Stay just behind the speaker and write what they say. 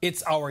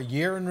It's our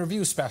Year in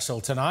Review special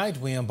tonight.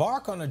 We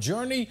embark on a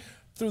journey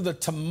through the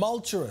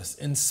tumultuous,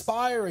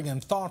 inspiring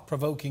and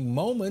thought-provoking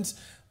moments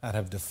that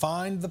have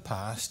defined the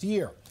past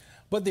year.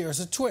 But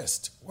there's a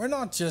twist. We're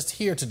not just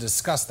here to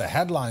discuss the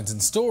headlines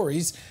and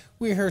stories.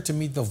 We're here to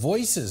meet the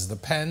voices, the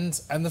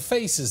pens and the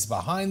faces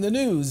behind the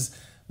news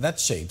that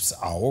shapes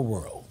our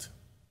world.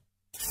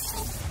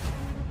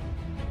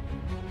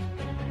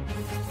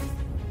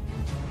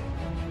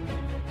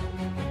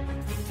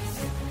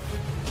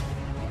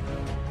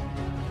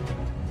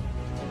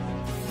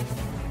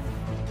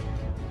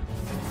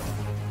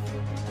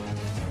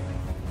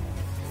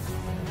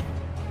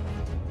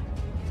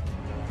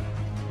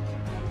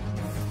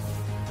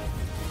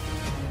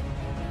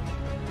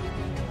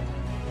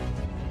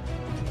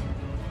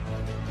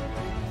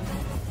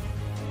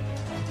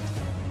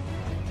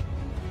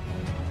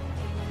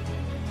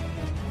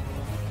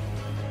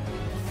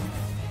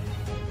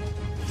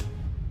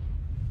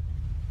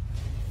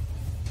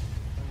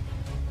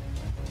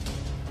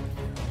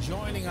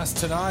 Joining us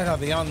tonight are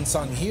the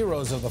unsung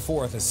heroes of the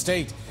Fourth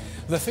Estate,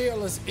 the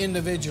fearless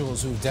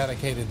individuals who've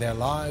dedicated their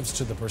lives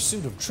to the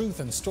pursuit of truth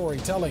and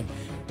storytelling.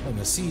 From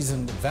the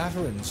seasoned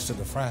veterans to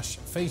the fresh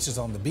faces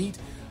on the beat,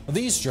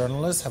 these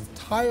journalists have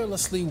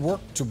tirelessly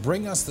worked to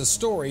bring us the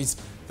stories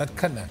that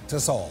connect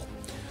us all.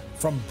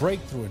 From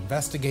breakthrough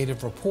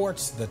investigative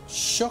reports that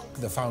shook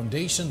the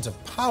foundations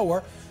of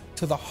power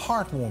to the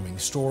heartwarming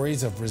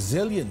stories of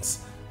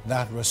resilience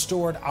that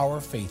restored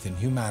our faith in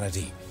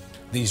humanity.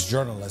 These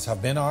journalists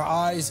have been our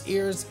eyes,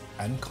 ears,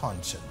 and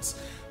conscience.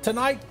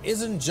 Tonight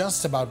isn't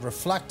just about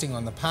reflecting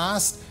on the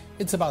past,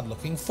 it's about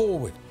looking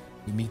forward.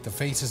 We meet the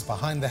faces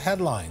behind the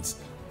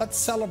headlines. Let's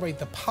celebrate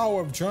the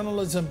power of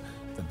journalism,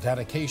 the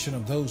dedication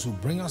of those who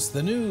bring us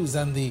the news,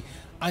 and the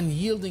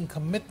unyielding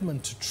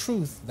commitment to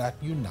truth that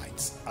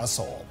unites us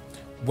all.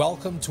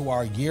 Welcome to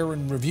our Year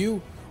in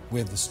Review,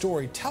 where the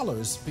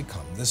storytellers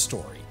become the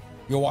story.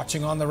 You're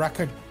watching On the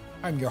Record.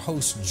 I'm your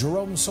host,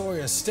 Jerome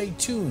Sawyer. Stay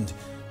tuned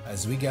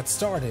as we get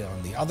started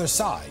on the other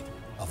side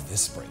of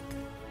this break.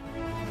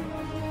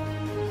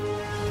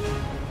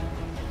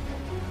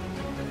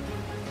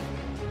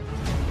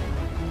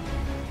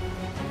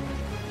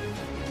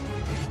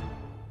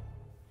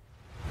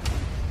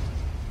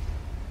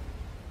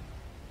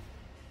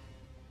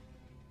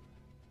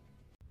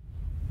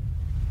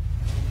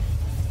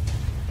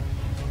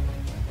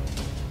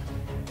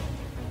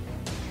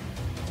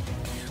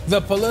 The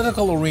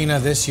political arena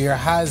this year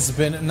has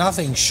been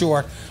nothing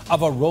short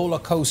of a roller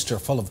coaster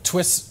full of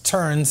twists,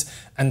 turns,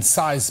 and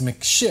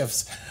seismic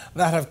shifts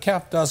that have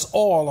kept us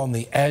all on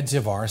the edge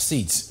of our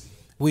seats.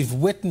 We've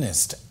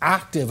witnessed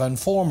active and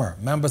former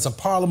members of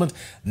Parliament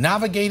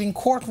navigating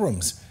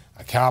courtrooms,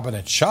 a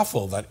cabinet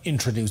shuffle that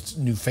introduced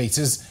new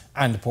faces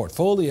and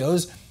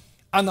portfolios,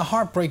 and the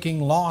heartbreaking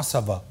loss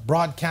of a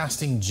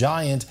broadcasting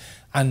giant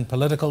and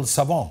political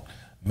savant,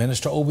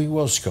 Minister Obi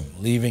Wilshcombe,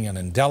 leaving an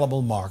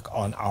indelible mark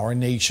on our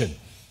nation.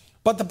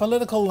 But the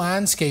political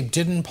landscape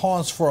didn't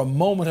pause for a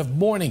moment of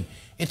mourning.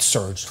 It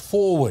surged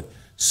forward,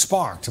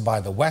 sparked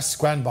by the West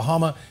Grand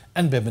Bahama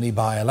and Bimini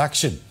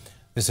by-election.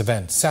 This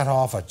event set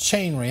off a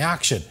chain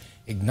reaction,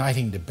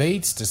 igniting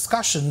debates,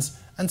 discussions,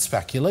 and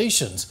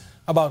speculations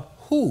about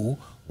who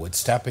would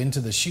step into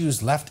the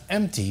shoes left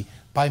empty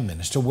by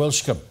Minister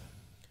Wilshcombe.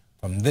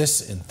 From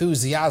this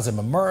enthusiasm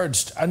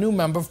emerged a new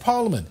Member of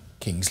Parliament,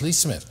 Kingsley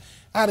Smith,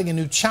 adding a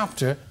new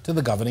chapter to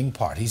the governing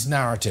party's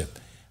narrative.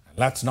 And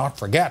let's not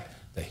forget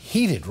the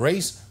heated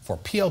race for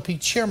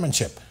PLP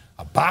chairmanship,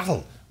 a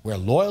battle where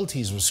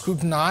loyalties were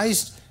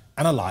scrutinised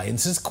and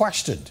alliances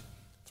questioned.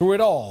 Through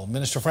it all,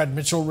 Minister Fred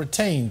Mitchell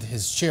retained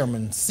his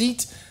chairman's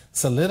seat,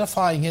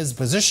 solidifying his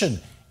position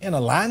in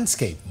a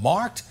landscape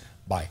marked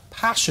by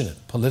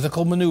passionate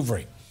political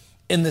manoeuvring.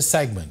 In this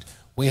segment,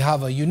 we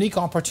have a unique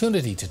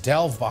opportunity to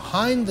delve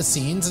behind the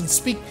scenes and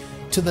speak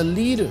to the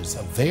leaders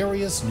of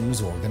various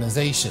news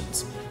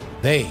organizations.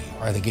 They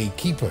are the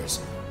gatekeepers,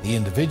 the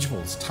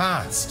individuals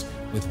tasked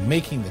with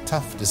making the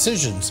tough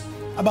decisions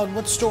about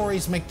what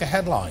stories make the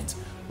headlines,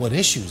 what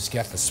issues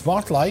get the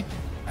spotlight,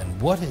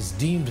 and what is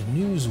deemed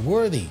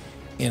newsworthy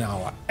in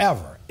our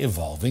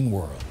ever-evolving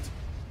world.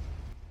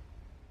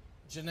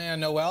 Janea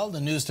Noel, the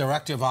news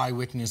director of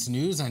Eyewitness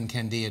News, and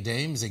Kendia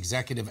Dames,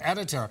 executive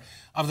editor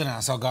of the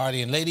Nassau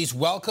Guardian. Ladies,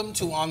 welcome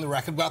to On the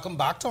Record. Welcome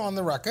back to On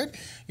the Record.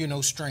 You're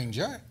no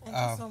stranger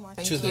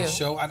to the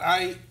show.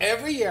 And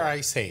every year I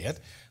say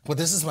it, but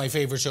this is my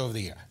favorite show of the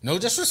year. No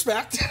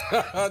disrespect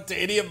to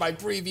any of my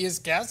previous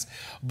guests,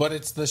 but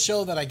it's the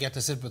show that I get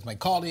to sit with my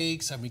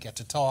colleagues and we get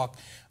to talk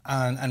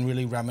and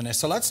really reminisce.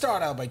 So let's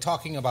start out by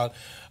talking about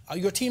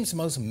your team's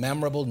most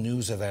memorable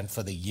news event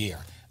for the year.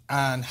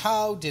 And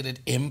how did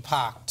it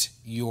impact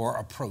your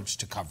approach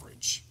to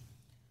coverage?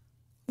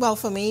 Well,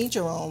 for me,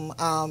 Jerome,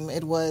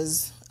 it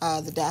was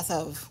the death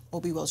of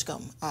Obi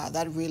Wilshcombe.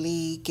 That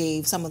really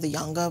gave some of the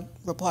younger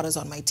reporters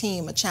on my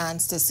team a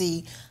chance to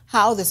see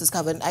how this is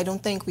covered. I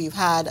don't think we've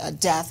had a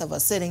death of a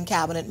sitting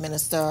cabinet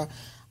minister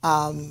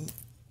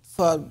for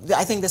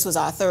I think this was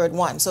our third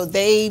one. So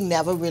they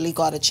never really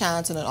got a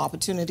chance and an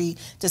opportunity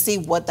to see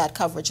what that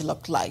coverage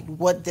looked like,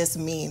 what this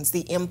means,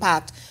 the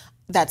impact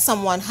that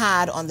someone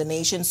had on the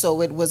nation.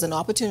 So it was an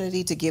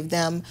opportunity to give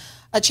them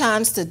a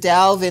chance to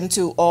delve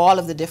into all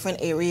of the different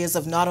areas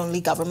of not only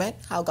government,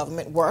 how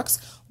government works,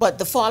 but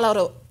the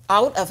fallout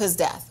out of his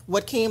death.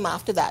 What came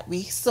after that?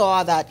 We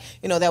saw that,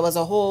 there was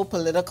a whole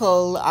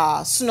political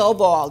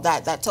snowball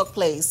that took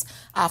place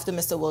after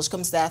Mr.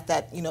 Wilscomb's death,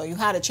 that, you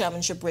had a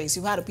chairmanship race,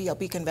 you had a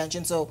PLP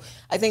convention. So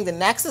I think the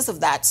nexus of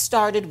that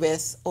started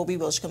with O.B.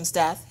 Wilscomb's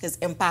death, his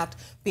impact,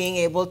 being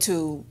able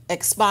to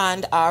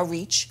expand our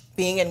reach,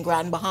 being in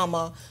Grand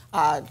Bahama,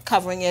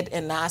 covering it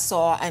in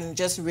Nassau, and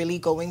just really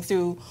going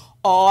through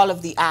all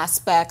of the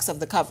aspects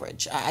of the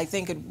coverage. I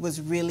think it was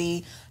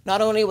really,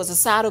 not only was a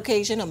sad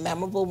occasion, a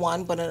memorable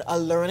one, but a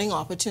learning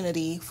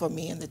opportunity for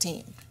me and the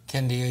team.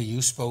 Kendia,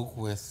 you spoke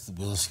with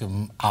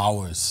Wilscomb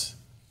hours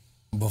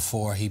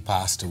before he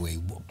passed away.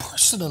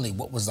 Personally,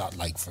 what was that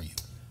like for you?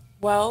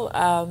 Well,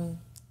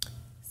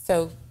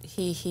 so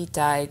he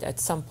died at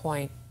some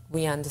point,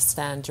 we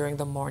understand, during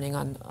the morning,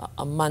 on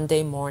a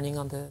Monday morning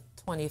on the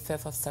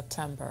 25th of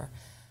September.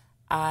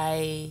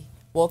 I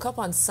woke up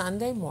on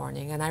Sunday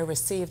morning and I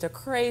received a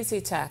crazy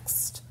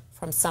text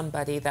from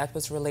somebody that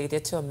was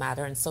related to a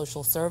matter in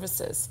social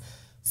services.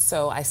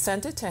 So I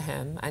sent it to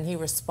him and he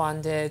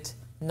responded,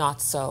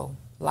 "Not so,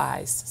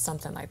 lies,"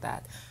 something like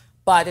that.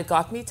 But it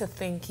got me to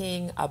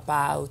thinking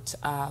about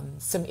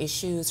some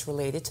issues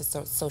related to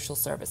social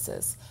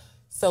services.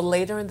 So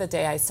later in the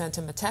day, I sent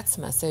him a text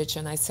message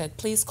and I said,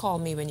 "Please call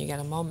me when you get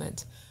a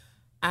moment."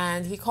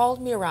 And he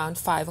called me around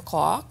 5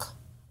 o'clock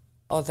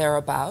or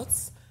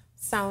thereabouts,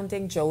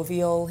 sounding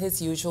jovial, his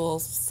usual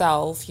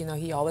self.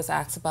 He always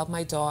asks about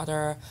my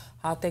daughter,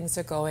 how things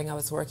are going. I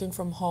was working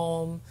from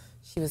home.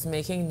 She was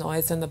making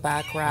noise in the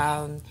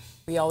background.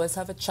 We always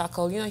have a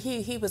chuckle.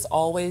 He was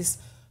always,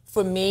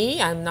 for me,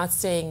 I'm not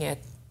saying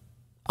it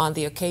on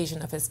the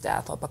occasion of his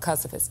death or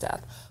because of his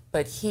death,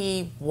 but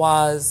he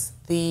was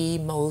the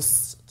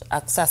most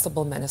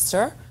accessible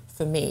minister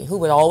for me, who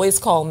would always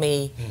call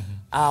me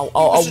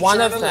or one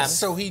of them.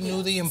 So he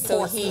knew the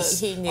importance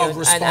he knew, of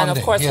responding. and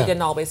of course we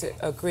didn't always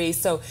agree.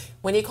 So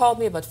when he called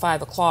me about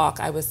 5 o'clock,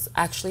 I was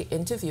actually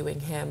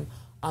interviewing him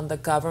on the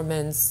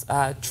government's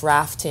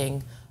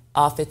drafting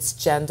of its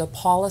gender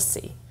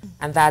policy.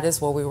 And that is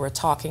what we were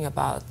talking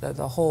about,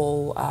 the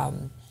whole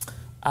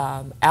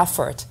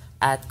effort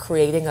at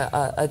creating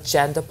a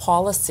gender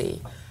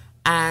policy.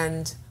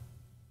 And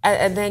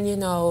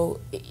then,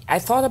 I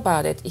thought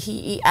about it.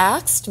 He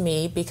asked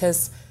me,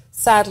 because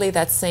sadly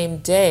that same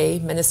day,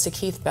 Minister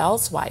Keith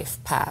Bell's wife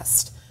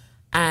passed.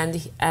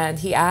 And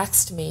he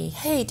asked me,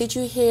 "Hey, did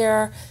you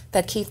hear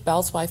that Keith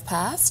Bell's wife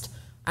passed?"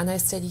 And I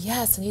said,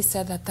 "Yes." And he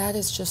said that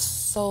is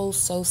just so,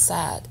 so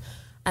sad.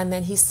 And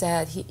then he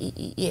said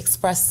he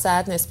expressed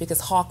sadness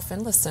because Hawk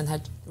Finlayson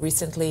had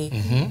recently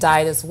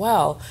died as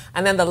well.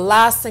 And then the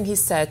last thing he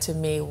said to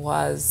me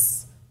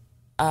was,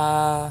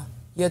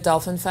 "You're a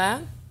Dolphin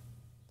fan?"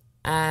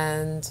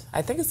 And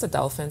I think it's the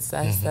Dolphins.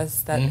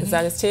 Is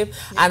that his team?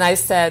 Yeah. And I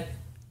said,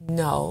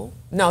 No.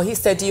 He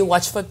said, "Do you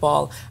watch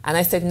football?" And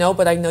I said, "No,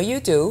 but I know you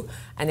do."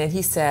 And then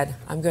he said,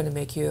 "I'm going to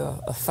make you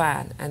a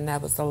fan." And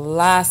that was the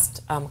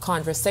last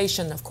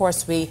conversation. Of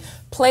course, we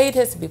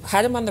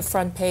had him on the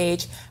front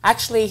page.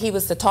 Actually, he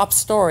was the top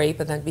story,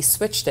 but then we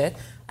switched it.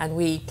 And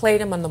we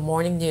played him on the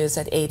morning news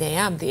at 8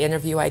 a.m., the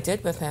interview I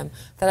did with him,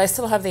 that I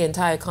still have the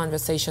entire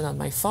conversation on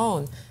my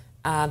phone,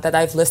 that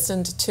I've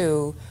listened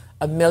to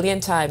a million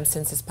times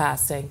since his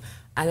passing.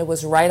 And it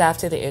was right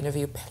after the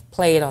interview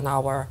played on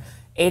our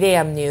 8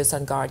 a.m. news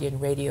on Guardian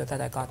Radio that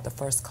I got the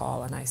first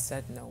call, and I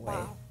said, "No way."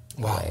 Wow.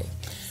 No way.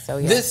 So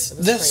yeah,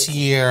 this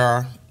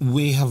year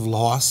we have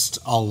lost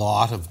a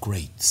lot of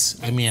greats.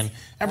 I mean,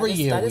 every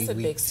year that is a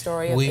big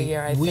story of the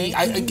year. I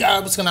think. I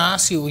was going to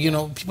ask you.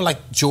 People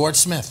like George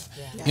Smith.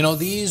 Yeah.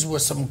 These were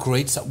some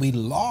greats that we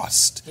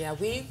lost. Yeah,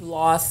 we've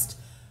lost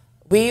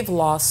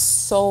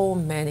so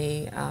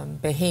many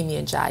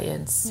Bahamian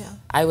giants. Yeah.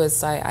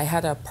 I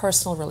had a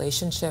personal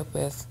relationship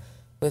with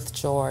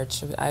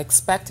George. I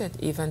expected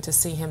even to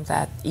see him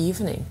that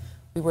evening.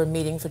 We were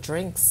meeting for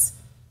drinks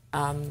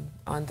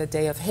on the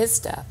day of his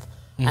death.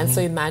 And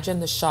so imagine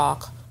the shock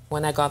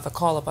when I got the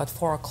call about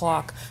 4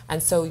 o'clock.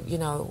 And so,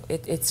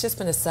 it's just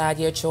been a sad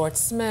year. George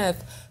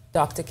Smith,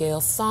 Dr.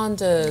 Gail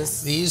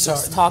Saunders. These are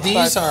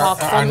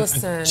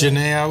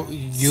Janelle,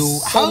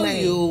 how are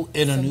you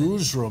in a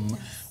newsroom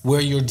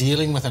where you're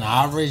dealing with an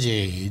average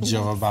age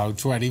of about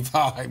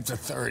 25 to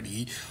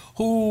 30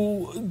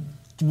 who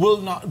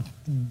will not...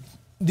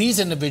 These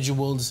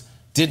individuals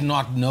did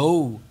not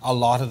know a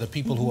lot of the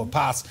people who have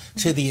passed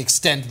to the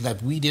extent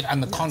that we did,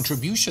 and the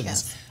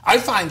contributions I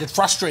find it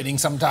frustrating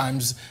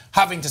sometimes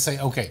having to say,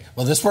 okay,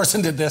 well, this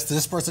person did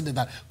this person did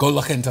that. Go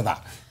look into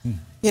that.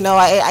 You know,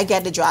 I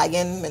get the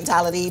dragon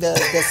mentality. The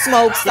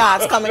smoke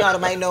starts coming out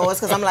of my nose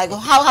because I'm like,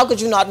 how could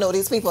you not know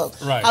these people?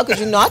 Right. How could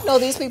you not know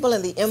these people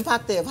and the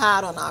impact they've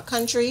had on our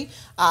country?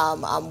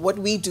 What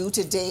we do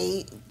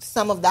today,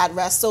 some of that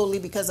rests solely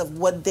because of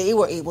what they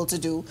were able to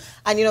do.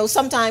 And, you know,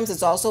 sometimes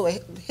it's also a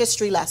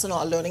history lesson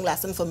or a learning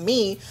lesson for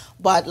me.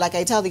 But like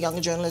I tell the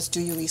younger journalists,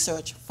 do your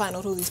research. Find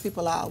out who these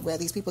people are, where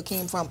these people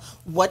came from,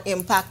 what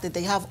impact did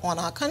they have on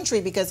our country.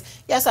 Because,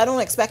 yes, I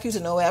don't expect you to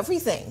know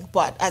everything.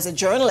 But as a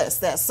journalist,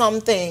 there's some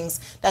things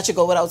that should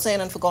go without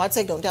saying. And for God's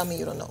sake, don't tell me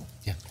you don't know.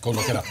 Yeah, go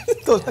look it up.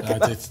 Go look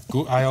it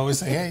up. I always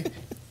say, hey,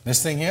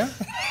 this thing here,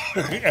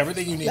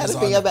 everything you need Let is it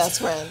on be your it.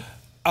 best friend.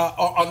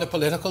 On the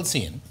political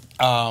scene,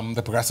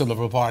 the Progressive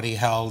Liberal Party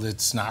held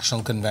its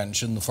national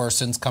convention, the first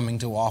since coming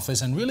to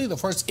office, and really the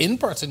first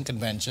in-person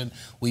convention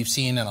we've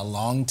seen in a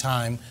long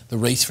time. The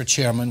race for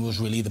chairman was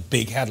really the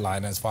big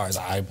headline as far as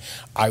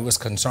I was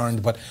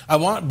concerned. But I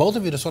want both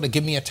of you to sort of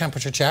give me a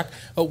temperature check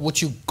of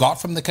what you got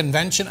from the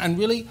convention, and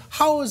really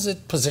how has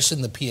it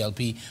positioned the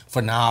PLP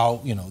for now,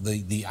 you know,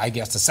 I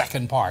guess the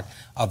second part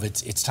of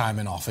its time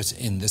in office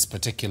in this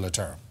particular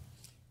term.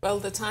 Well,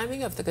 the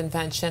timing of the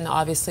convention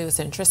obviously was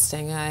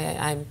interesting.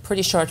 I'm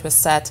pretty sure it was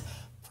set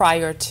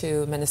prior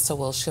to Minister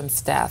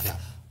Wilsham's death, yeah.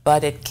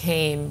 But it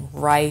came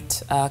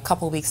right a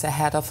couple weeks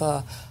ahead of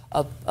a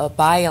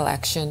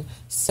by-election.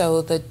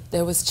 So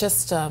there was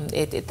just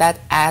that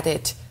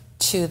added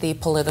to the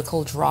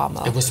political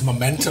drama. It was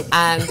momentum.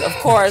 And of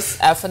course,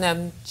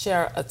 PLP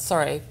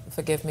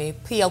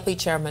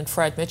Chairman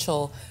Fred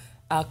Mitchell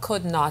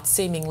could not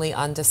seemingly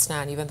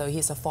understand, even though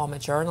he's a former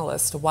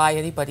journalist, why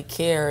anybody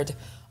cared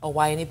or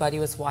why anybody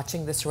was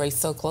watching this race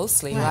so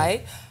closely,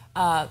 right?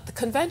 The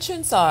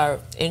conventions are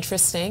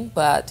interesting,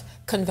 but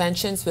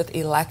conventions with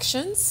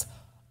elections,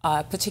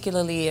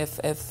 particularly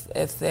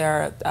if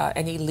there are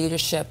any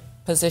leadership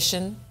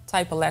position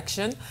type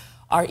election,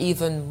 are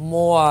even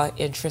more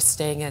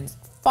interesting and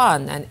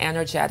fun and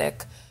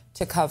energetic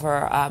to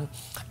cover.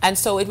 And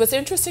so it was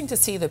interesting to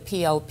see the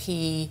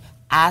PLP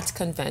at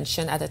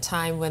convention at a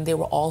time when they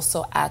were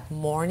also at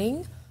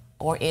mourning,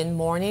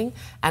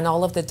 and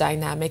all of the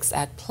dynamics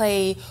at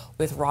play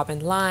with Robin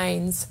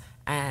Lines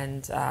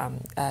and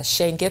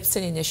Shane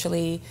Gibson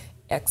initially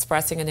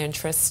expressing an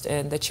interest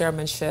in the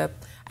chairmanship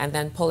and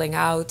then pulling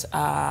out.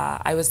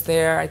 I was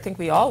there, I think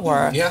we all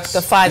were, yes.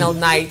 The final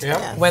night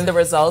Yep. when the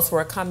results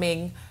were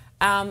coming.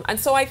 And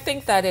so I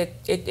think that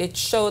it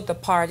showed the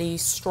party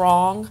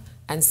strong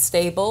and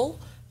stable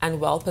and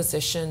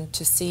well-positioned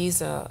to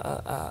seize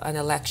an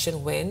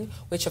election win,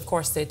 which of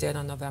course they did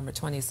on November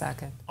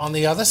 22nd. On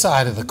the other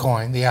side of the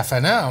coin, the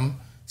FNM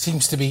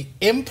seems to be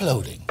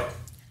imploding.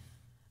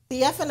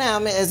 The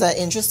FNM is an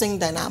interesting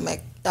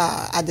dynamic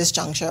at this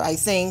juncture. I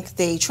think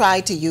they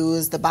tried to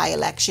use the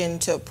by-election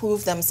to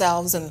prove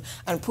themselves and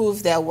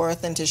prove their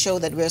worth and to show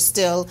that we're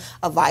still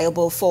a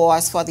viable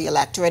force for the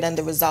electorate, and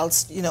the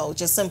results, you know,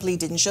 just simply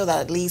didn't show that,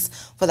 at least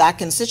for that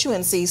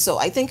constituency. So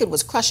I think it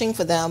was crushing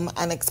for them,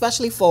 and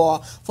especially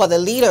for the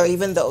leader,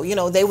 even though, you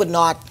know, they would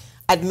not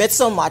admit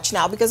so much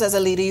now, because as a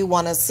leader you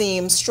want to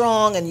seem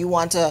strong and you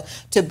want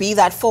to be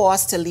that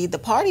force to lead the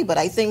party. But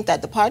I think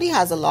that the party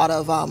has a lot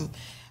of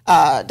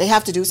they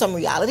have to do some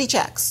reality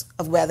checks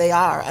of where they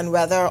are and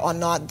whether or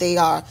not they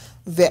are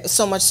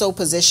so much so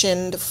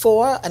positioned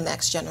for a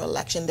next general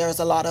election. There's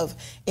a lot of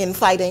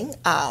infighting,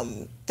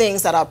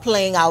 things that are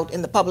playing out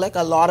in the public,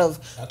 a lot of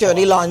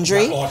dirty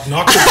laundry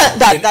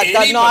that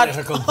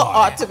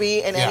ought to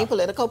be in any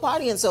political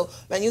party. And so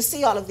when you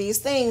see all of these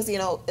things, you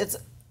know, it's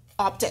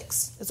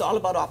optics. It's all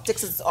about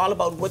optics. It's all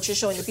about what you're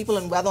showing the people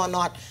and whether or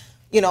not,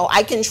 you know,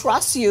 I can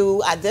trust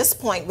you at this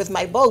point with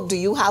my vote. Do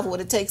you have what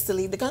it takes to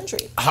lead the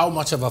country? How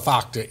much of a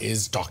factor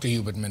is Dr.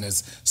 Hubert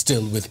Minnis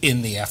still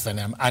within the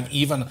FNM and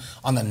even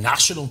on the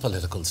national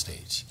political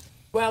stage?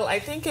 Well, I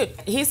think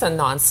he's a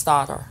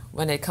non-starter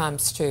when it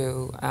comes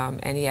to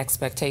any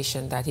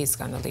expectation that he's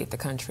going to lead the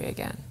country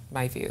again,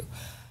 my view.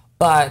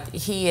 But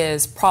he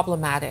is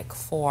problematic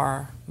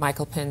for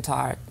Michael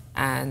Pintard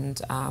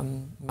and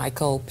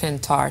Michael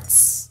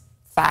Pintart's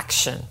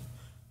faction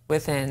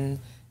within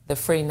the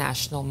Free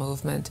National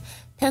Movement.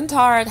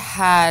 Pintard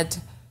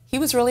he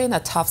was really in a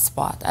tough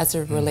spot as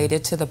it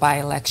related to the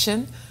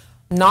by-election.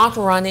 Not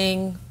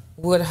running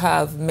would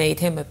have made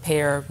him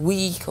appear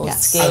weak or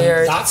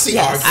scared. And that's the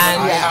argument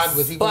I had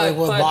with people that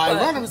would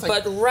run.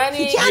 But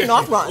running... You can't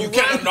not run. You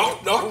can't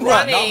not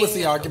run. That was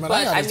the argument I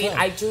had. I mean,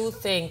 I do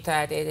think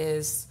that it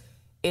is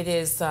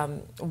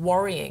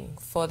worrying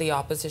for the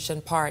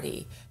opposition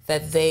party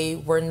that they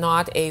were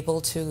not able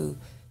to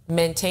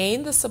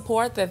maintain the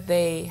support that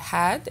they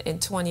had in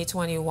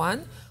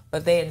 2021,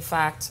 but they in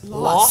fact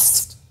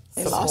lost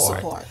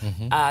support.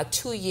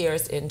 2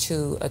 years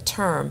into a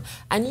term.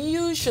 And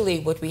usually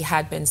what we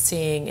had been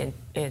seeing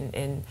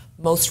in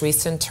most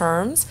recent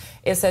terms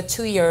is that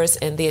 2 years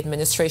in the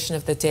administration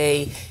of the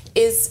day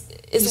is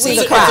weaker.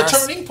 It's a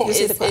turning point.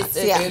 It is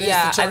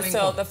the and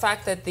so the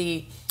fact that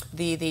the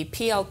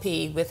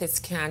PLP with its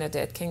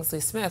candidate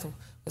Kingsley Smith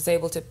was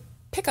able to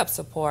pick up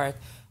support,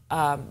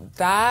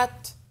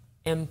 that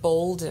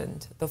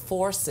emboldened the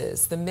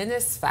forces, the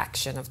Minis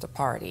faction of the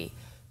party,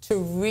 to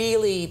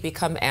really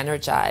become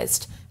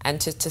energized and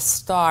to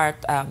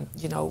start,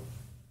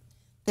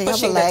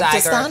 pushing the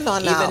dagger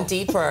even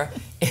deeper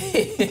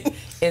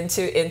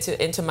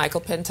into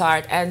Michael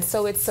Pintard. And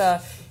so it's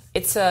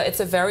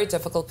a very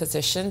difficult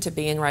position to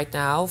be in right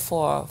now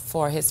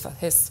for his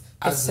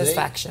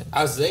faction.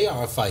 As they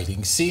are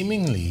fighting,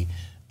 seemingly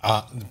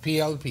the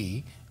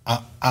PLP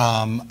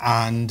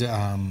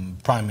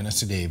and Prime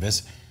Minister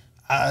Davis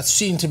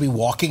seem to be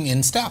walking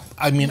in step.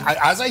 I mean,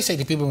 as I say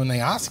to people when they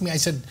ask me, I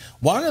said,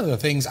 one of the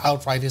things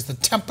outright is the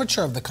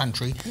temperature of the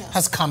country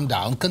has come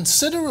down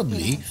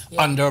considerably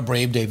under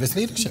Brave Davis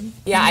leadership.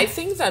 Yeah, I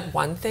think that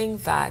one thing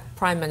that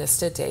Prime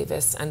Minister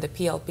Davis and the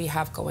PLP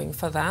have going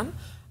for them,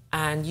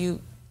 and you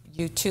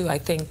too, I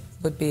think,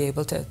 would be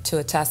able to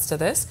attest to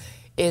this,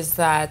 is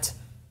that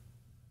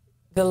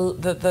the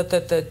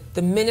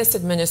Minis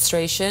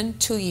administration,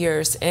 2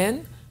 years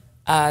in,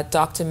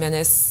 Dr.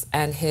 Minis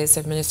and his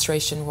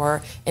administration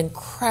were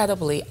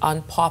incredibly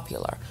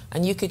unpopular,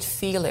 and you could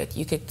feel it,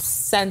 you could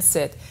sense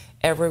it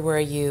everywhere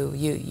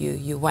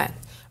you went,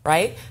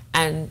 right?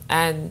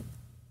 And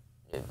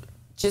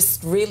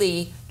just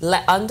really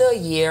under a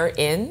year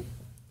in,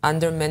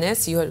 under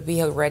Minis,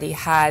 we already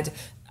had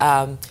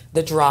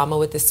the drama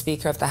with the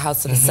Speaker of the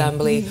House of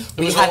Assembly.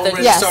 We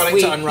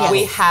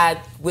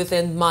had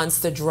within months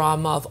the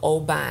drama of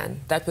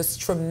Oban that was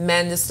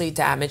tremendously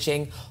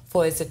damaging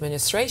for his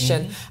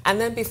administration.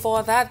 And then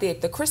before that,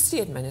 the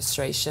Christie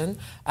administration,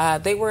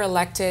 they were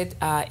elected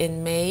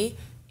in May.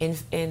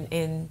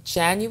 In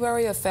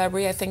January or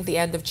February, I think the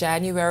end of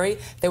January,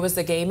 there was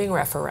the gaming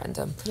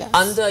referendum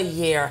under a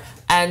year.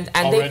 And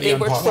they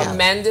were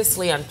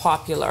tremendously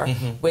unpopular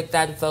with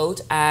that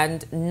vote,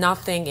 and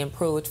nothing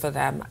improved for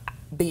them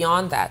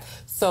beyond that.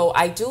 So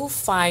I do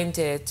find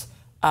it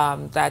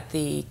that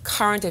the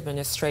current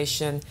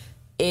administration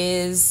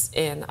is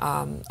in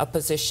a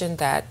position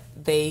that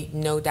they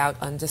no doubt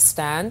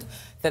understand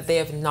that they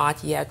have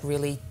not yet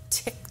really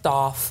ticked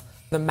off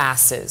the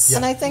masses.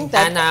 And I think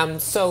that...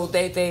 And so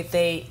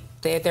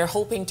they're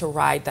hoping to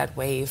ride that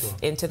wave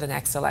into the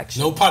next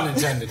election. No pun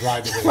intended,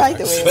 ride the wave. Ride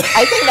the wave.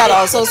 I think that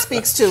also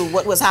speaks to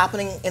what was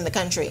happening in the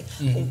country.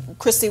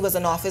 Christie was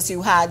in office,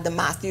 you had the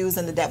Matthews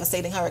and the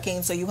devastating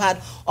hurricane, so you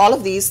had all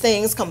of these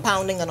things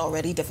compounding an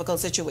already difficult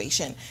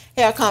situation.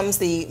 Here comes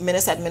the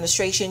Minis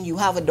administration, you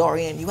have a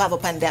Dorian, you have a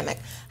pandemic.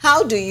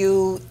 How do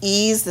you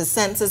ease the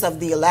senses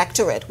of the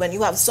electorate when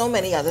you have so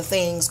many other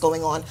things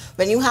going on,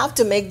 when you have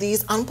to make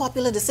these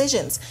unpopular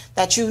decisions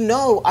that you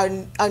know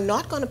are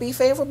not going to be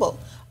favorable?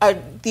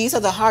 These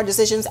are the hard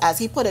decisions, as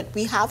he put it,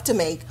 we have to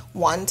make.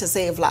 One, to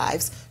save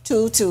lives.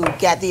 Two, to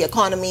get the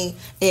economy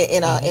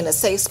in a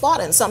safe spot.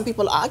 And some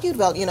people argued,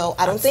 well,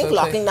 I don't think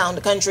locking down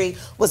the country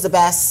was the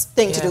best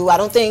thing to do. I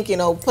don't think,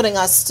 putting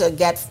us to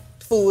get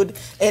food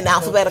in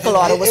alphabetical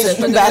order was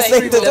the best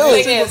thing to do.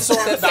 The thing is,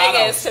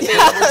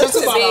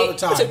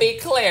 to be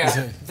clear,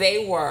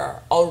 they were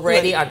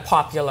already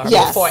unpopular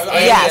before any of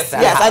that. Yes,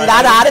 and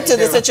that added to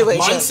the situation.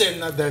 Months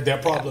in, their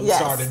problem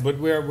started, but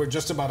we're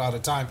just about out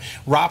of time.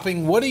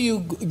 Wrapping, what are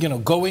you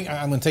going?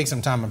 I'm going to take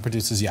some time, and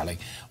producers yelling,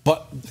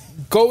 but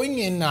going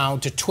in now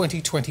to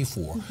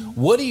 2024,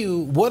 what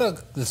are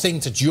the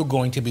things that you're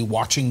going to be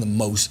watching the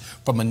most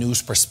from a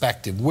news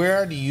perspective?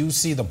 Where do you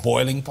see the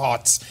boiling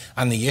pots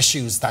and the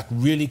issues that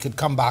really could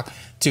come back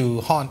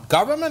to haunt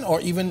government or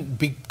even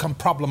become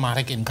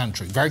problematic in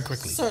country? Very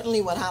quickly.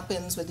 Certainly what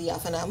happens with the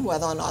FNM,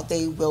 whether or not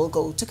they will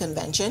go to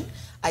convention.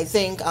 I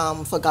think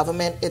for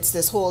government, it's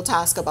this whole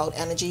task about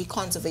energy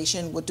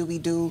conservation. What do we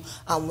do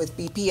with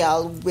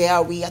BPL? Where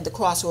are we at the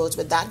crossroads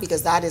with that?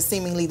 Because that is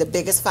seemingly the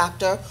biggest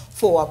factor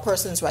for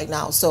persons right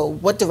now. So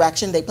what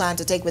direction they plan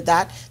to take with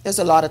that? There's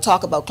a lot of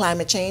talk about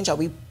climate change. Are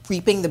we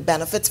reaping the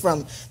benefits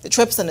from the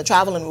trips and the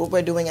travel and what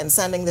we're doing and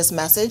sending this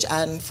message?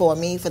 And for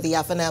me, for the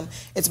FNM,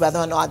 it's whether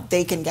or not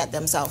they can get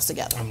themselves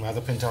together. And whether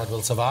Pintard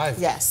will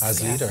survive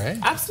as leader, eh?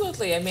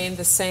 Absolutely. I mean,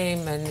 the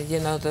same, and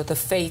the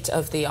fate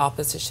of the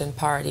opposition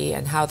party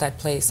and how that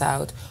plays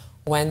out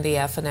when the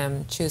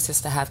FNM chooses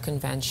to have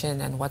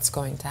convention and what's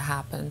going to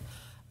happen.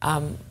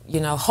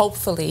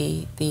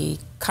 Hopefully the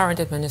current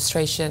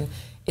administration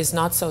is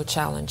not so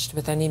challenged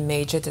with any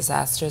major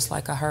disasters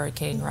like a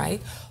hurricane, right?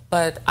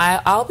 But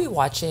I'll be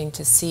watching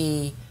to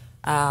see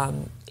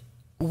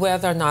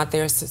whether or not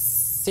they're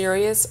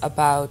serious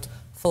about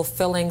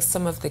fulfilling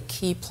some of the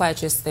key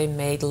pledges they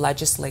made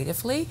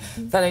legislatively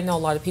that I know a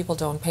lot of people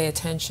don't pay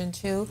attention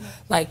to,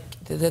 like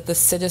the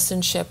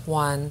citizenship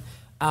one.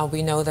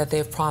 We know that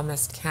they've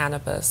promised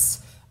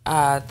cannabis.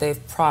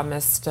 They've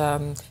promised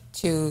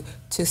to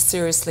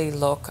seriously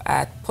look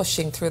at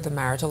pushing through the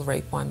marital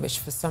rape one, which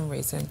for some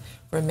reason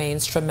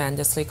remains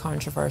tremendously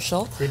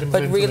controversial.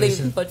 But really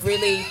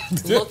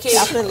looking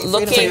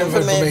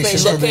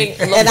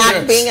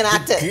being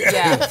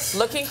enacted.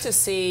 Looking to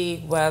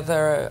see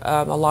whether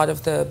a lot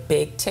of the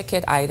big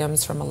ticket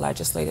items from a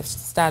legislative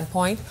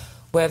standpoint,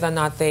 whether or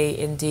not they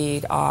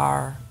indeed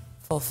are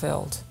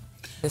fulfilled.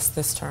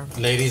 this term.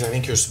 Ladies, I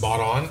think you're spot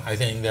on. I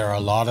think there are a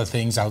lot of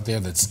things out there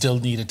that still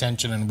need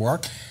attention and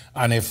work.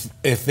 And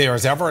if there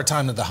is ever a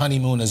time that the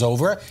honeymoon is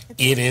over,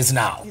 it is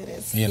now. It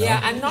is. You know?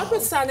 Yeah, and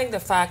notwithstanding the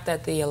fact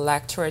that the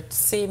electorate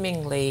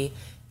seemingly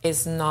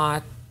is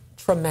not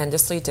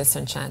tremendously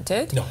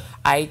disenchanted, no.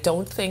 I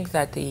don't think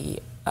that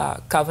the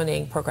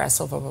governing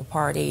Progressive Liberal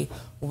Party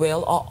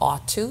will or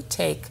ought to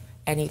take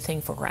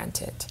anything for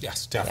granted.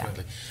 Yes,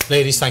 definitely. Yeah.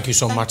 Ladies, thank you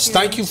so much.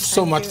 Thank you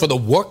so much for the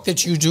work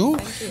that you do.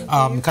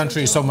 The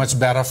country is so much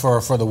better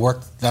for the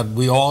work that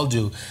we all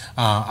do.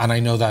 And I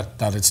know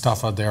that it's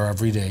tough out there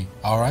every day.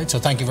 All right, so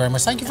thank you very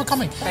much. Thank you for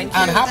coming. Thank you.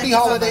 And happy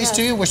holidays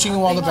to you. Wishing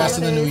you all the best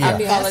in the new year.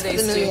 Happy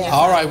holidays to you.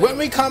 All right, when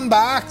we come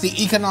back,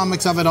 the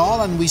economics of it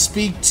all, and we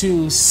speak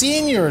to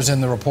seniors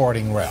in the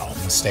reporting realm.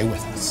 Stay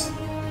with us.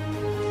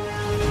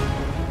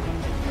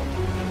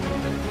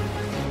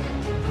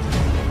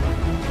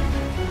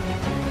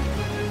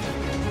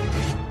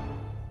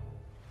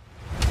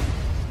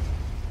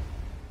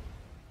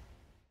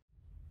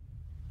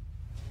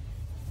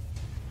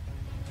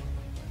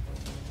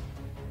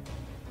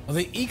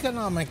 The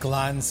economic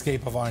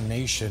landscape of our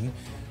nation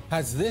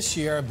has this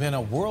year been a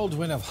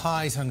whirlwind of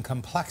highs and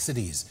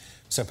complexities,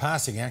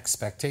 surpassing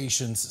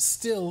expectations,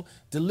 still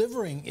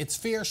delivering its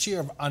fair share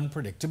of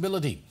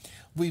unpredictability.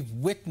 We've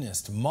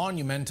witnessed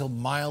monumental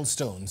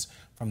milestones,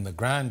 from the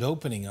grand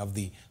opening of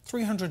the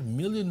 $300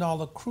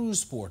 million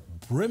cruise port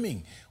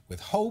brimming with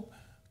hope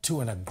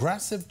to an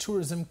aggressive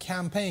tourism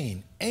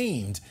campaign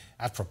aimed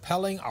at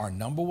propelling our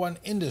 #1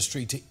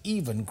 industry to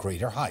even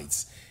greater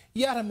heights.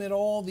 Yet amid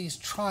all these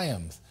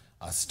triumphs,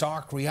 a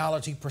stark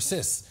reality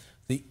persists: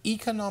 the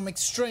economic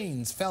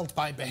strains felt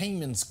by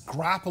Bahamians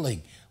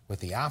grappling with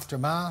the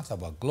aftermath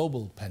of a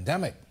global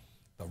pandemic.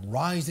 The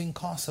rising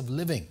cost of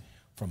living,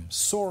 from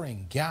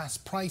soaring gas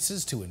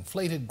prices to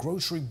inflated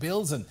grocery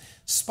bills and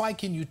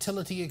spike in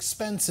utility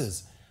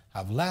expenses,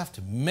 have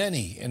left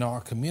many in our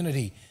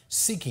community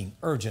seeking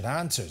urgent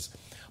answers.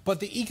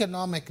 But the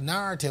economic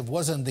narrative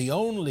wasn't the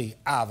only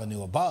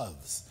avenue of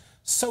buzz.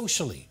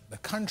 Socially, the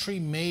country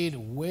made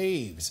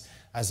waves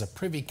as a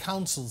Privy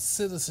Council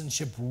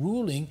citizenship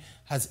ruling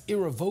has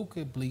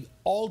irrevocably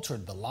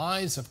altered the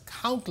lives of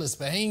countless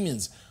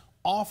Bahamians,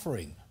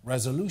 offering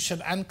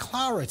resolution and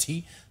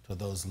clarity to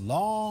those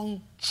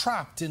long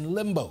trapped in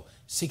limbo,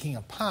 seeking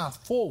a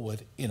path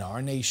forward in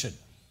our nation.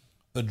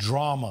 The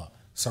drama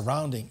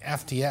surrounding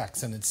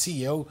FTX and its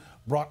CEO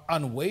brought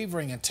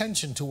unwavering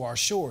attention to our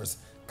shores,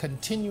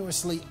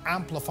 continuously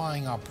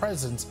amplifying our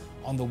presence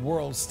on the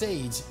world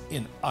stage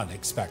in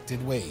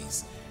unexpected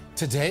ways.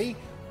 Today,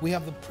 we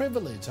have the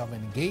privilege of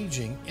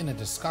engaging in a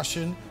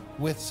discussion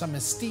with some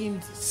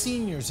esteemed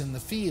seniors in the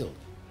field,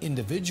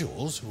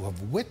 individuals who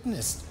have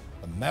witnessed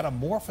the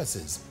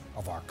metamorphosis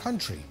of our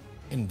country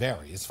in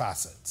various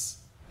facets.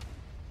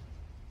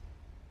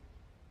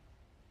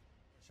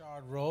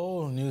 Richard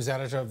Rowe, news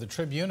editor of the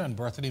Tribune, and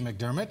Berthany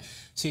McDermott,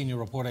 senior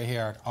reporter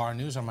here at R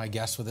News, are my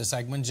guests for this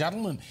segment.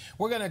 Gentlemen,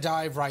 we're going to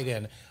dive right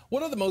in.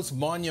 What are the most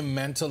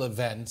monumental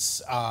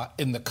events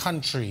in the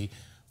country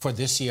for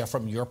this year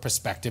from your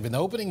perspective? In the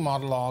opening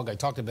monologue, I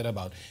talked a bit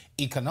about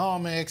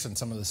economics and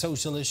some of the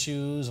social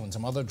issues and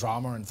some other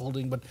drama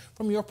unfolding, but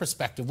from your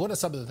perspective, what are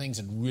some of the things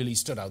that really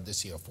stood out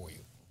this year for you?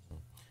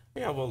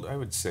 Yeah, well, I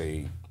would say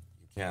you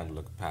can't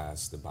look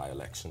past the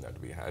by-election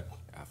that we had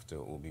after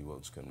Obi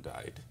Wilscombe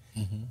died.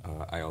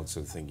 I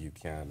also think you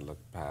can look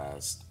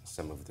past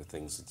some of the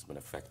things that's been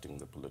affecting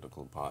the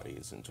political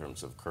parties in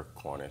terms of Kirk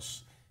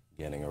Cornish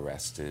getting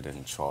arrested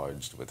and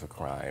charged with a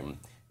crime.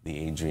 The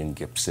Adrian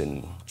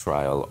Gibson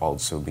trial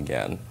also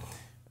began.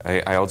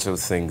 I also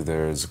think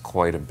there's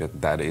quite a bit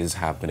that is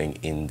happening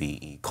in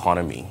the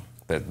economy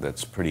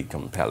that's pretty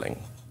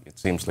compelling. It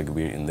seems like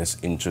we're in this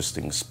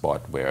interesting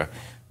spot where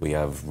we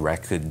have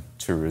record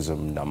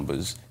tourism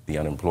numbers. The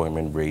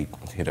unemployment rate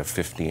hit a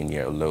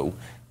 15-year low,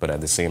 but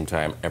at the same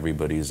time,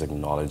 everybody's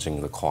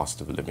acknowledging the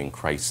cost of living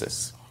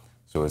crisis.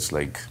 So it's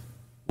like,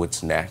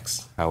 what's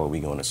next? How are we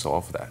going to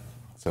solve that?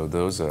 So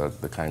those are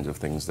the kinds of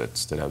things that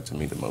stood out to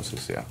me the most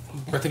this year.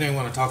 Berthany, I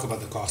want to talk about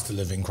the cost of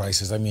living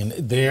crisis. I mean,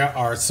 there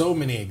are so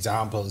many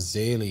examples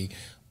daily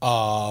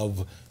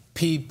of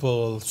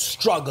people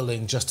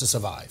struggling just to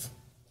survive.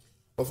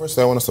 Well, first,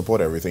 I want to support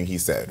everything he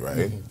said,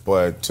 right?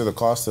 But to the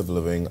cost of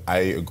living, I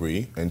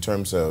agree. In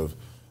terms of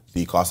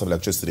the cost of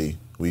electricity,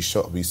 we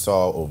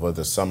saw over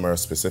the summer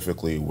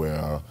specifically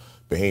where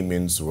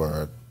Bahamians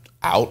were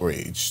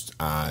outraged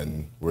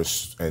and were,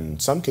 in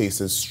some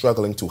cases,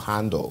 struggling to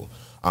handle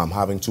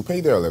having to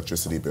pay their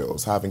electricity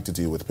bills, having to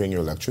deal with paying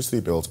your electricity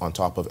bills on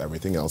top of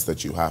everything else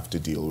that you have to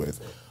deal with.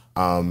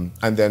 And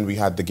then we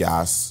had the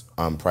gas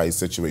price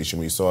situation.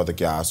 We saw the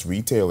gas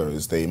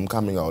retailers, them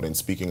coming out and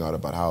speaking out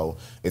about how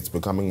it's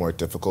becoming more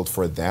difficult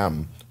for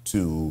them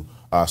to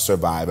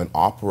survive and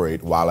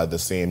operate, while at the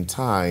same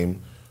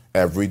time,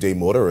 everyday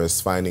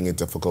motorists finding it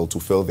difficult to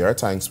fill their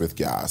tanks with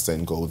gas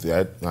and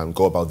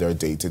go about their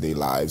day-to-day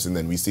lives. And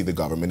then we see the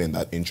government in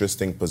that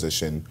interesting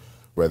position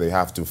where they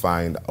have to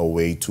find a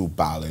way to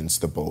balance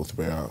the both,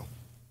 where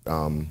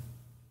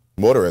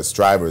motorists,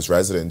 drivers,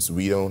 residents,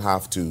 we don't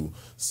have to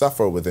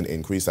suffer with an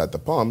increase at the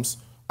pumps,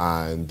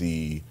 and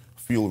the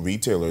fuel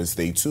retailers,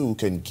 they too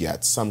can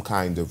get some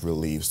kind of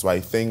relief. So I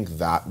think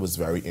that was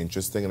very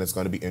interesting, and it's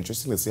going to be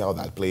interesting to see how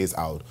that plays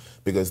out,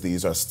 because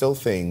these are still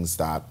things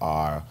that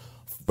are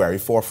very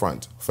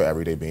forefront for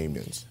everyday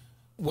Bahamians.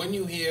 When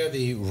you hear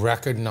the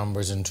record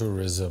numbers in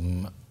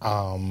tourism,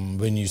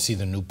 when you see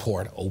the new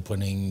port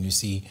opening, you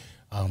see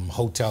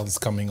hotels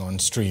coming on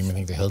stream, I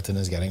think the Hilton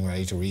is getting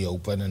ready to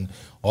reopen, and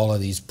all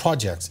of these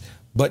projects,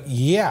 but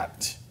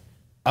yet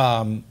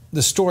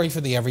the story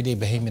for the everyday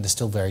Bahamian is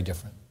still very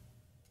different.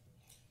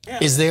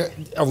 Yeah.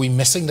 Are we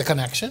missing the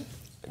connection?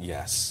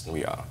 Yes,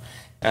 we are.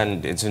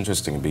 And it's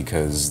interesting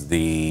because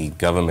the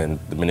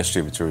government, the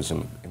Ministry of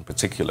Tourism in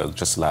particular,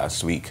 just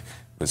last week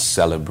was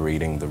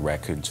celebrating the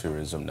record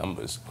tourism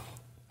numbers.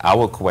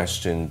 Our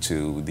question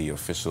to the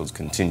officials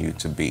continued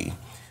to be,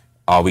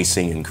 are we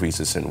seeing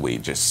increases in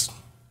wages?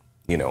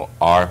 You know,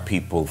 are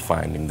people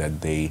finding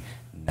that they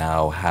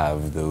now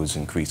have those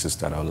increases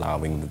that are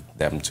allowing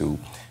them to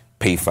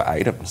pay for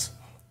items?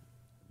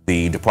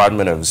 The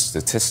Department of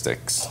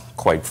Statistics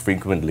quite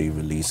frequently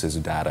releases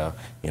data,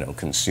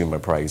 consumer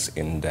price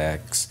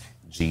index,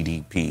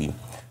 GDP.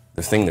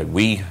 The thing that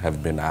we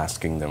have been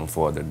asking them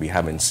for that we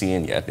haven't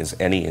seen yet is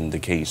any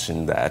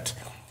indication that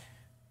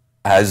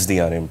as the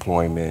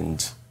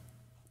unemployment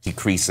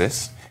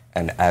decreases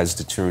and as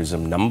the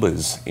tourism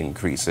numbers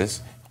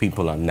increases,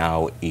 people are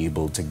now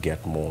able to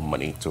get more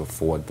money to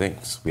afford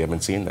things. We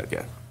haven't seen that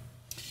yet.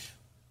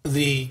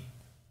 The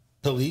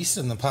police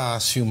in the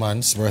past few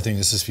months, I think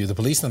this is for you, the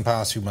police in the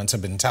past few months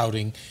have been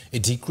touting a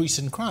decrease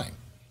in crime.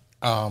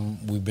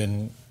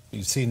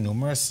 We've seen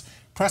numerous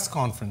press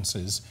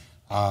conferences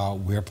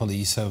where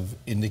police have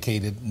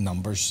indicated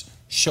numbers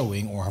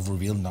showing or have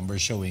revealed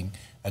numbers showing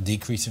a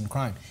decrease in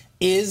crime.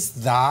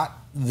 Is that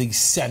the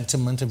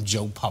sentiment of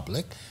Joe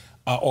Public,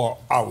 or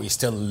are we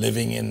still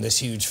living in this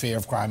huge fear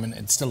of crime and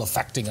it's still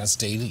affecting us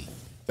daily?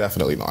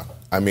 Definitely not.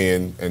 I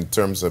mean, in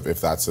terms of if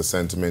that's a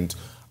sentiment,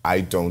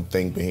 I don't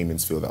think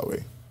Bahamians feel that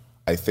way.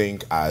 I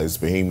think as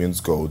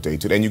Bahamians go day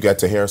to day, and you get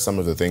to hear some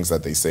of the things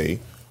that they say,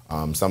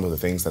 some of the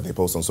things that they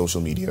post on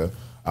social media,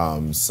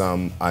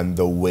 some and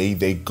the way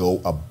they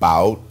go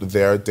about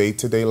their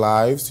day-to-day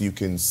lives, you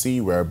can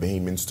see where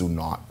Bahamians do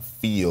not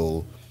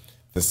feel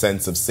the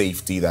sense of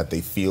safety that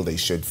they feel they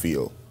should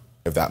feel,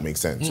 if that makes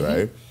sense,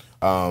 right?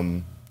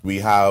 We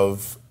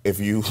have, if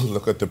you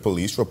look at the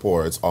police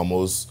reports,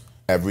 almost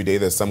every day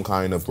there's some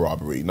kind of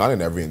robbery. Not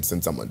in every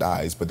instance someone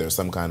dies, but there's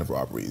some kind of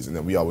robberies. And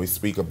then we always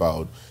speak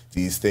about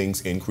these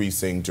things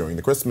increasing during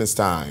the Christmas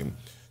time.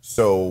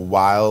 So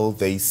while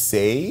they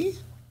say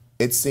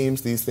it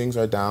seems these things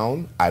are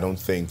down, I don't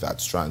think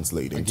that's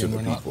translating to the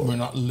people. We're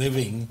not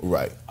living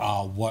right.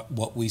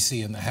 What we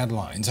see in the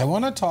headlines. I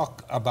want to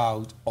talk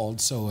about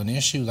also an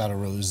issue that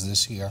arose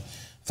this year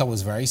that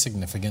was very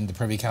significant, the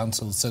Privy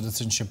Council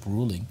citizenship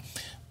ruling,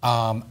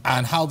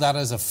 and how that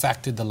has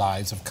affected the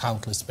lives of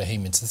countless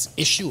Bahamians. This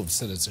issue of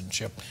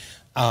citizenship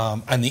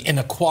and the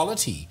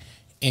inequality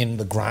in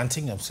the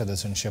granting of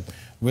citizenship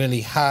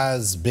really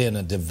has been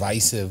a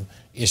divisive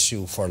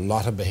issue for a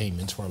lot of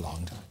Bahamians for a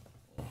long time.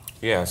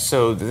 Yeah,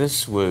 so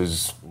this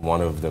was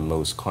one of the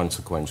most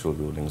consequential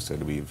rulings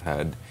that we've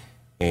had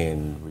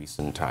in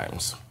recent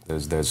times.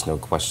 There's no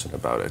question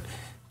about it,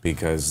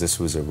 because this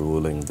was a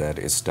ruling that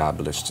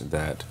established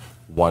that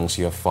once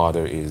your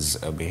father is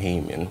a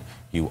Bahamian,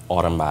 you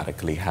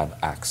automatically have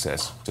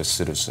access to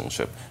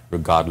citizenship,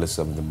 regardless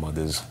of the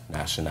mother's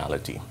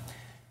nationality.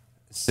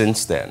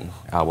 Since then,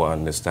 our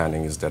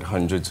understanding is that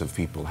hundreds of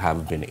people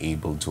have been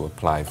able to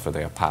apply for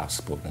their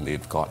passport and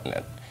they've gotten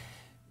it.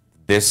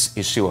 This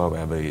issue,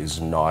 however, is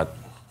not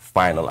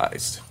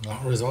finalized.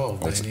 Not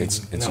resolved.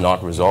 It's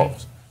not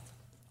resolved.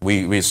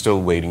 We're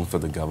still waiting for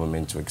the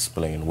government to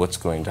explain what's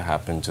going to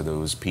happen to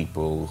those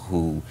people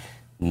who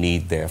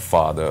need their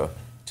father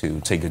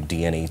to take a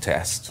DNA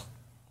test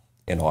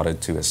in order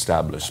to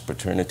establish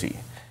paternity.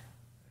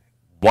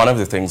 One of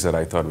the things that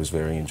I thought was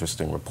very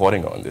interesting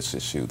reporting on this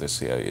issue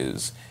this year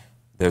is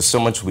there's so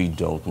much we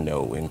don't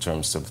know in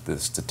terms of the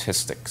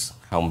statistics,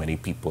 how many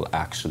people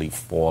actually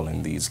fall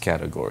in these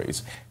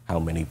categories, how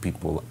many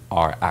people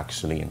are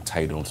actually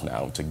entitled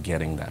now to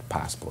getting that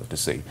passport to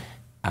say,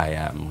 I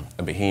am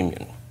a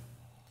Bahamian.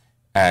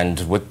 And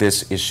what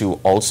this issue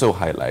also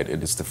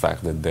highlighted is the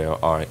fact that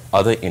there are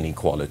other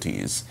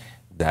inequalities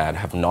that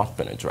have not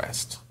been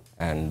addressed.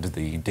 And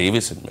the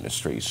Davis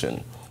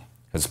administration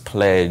has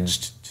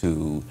pledged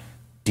to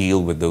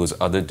deal with those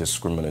other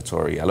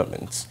discriminatory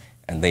elements.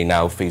 And they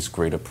now face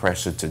greater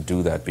pressure to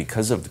do that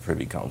because of the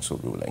Privy Council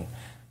ruling.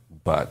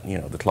 But,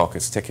 the clock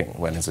is ticking.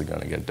 When is it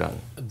going to get done?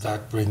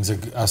 That brings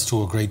us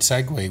to a great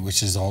segue,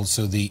 which is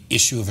also the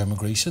issue of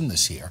immigration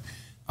this year.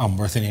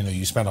 Bertha,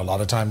 you spent a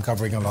lot of time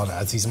covering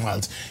as he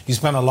smiles, you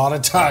spent a lot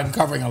of time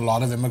covering a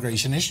lot of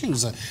immigration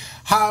issues.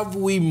 Have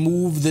we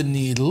moved the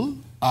needle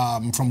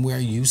from where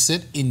you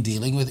sit in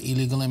dealing with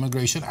illegal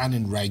immigration and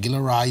in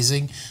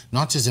regularizing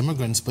not just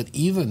immigrants, but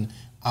even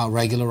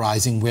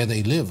regularizing where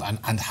they live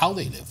and how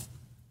they live?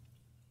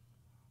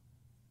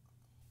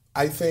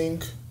 I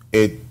think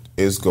it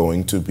is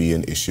going to be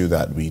an issue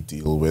that we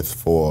deal with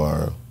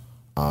for,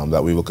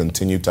 that we will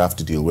continue to have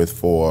to deal with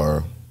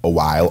for a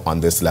while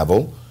on this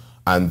level.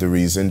 And the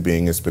reason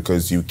being is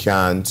because you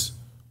can't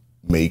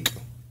make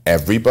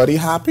everybody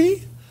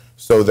happy.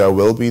 So there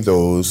will be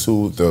those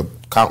who, the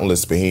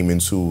countless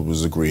Bahamians who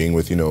was agreeing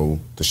with,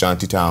 the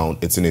shantytown,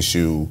 it's an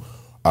issue,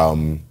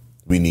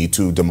 we need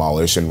to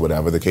demolish and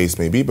whatever the case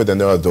may be. But then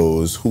there are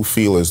those who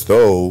feel as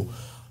though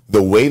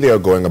the way they're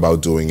going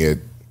about doing it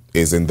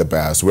isn't the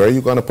best. Where are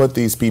you going to put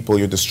these people?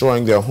 You're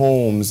destroying their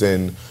homes.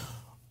 And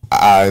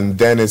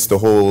then it's the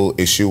whole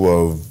issue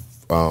of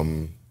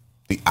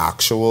the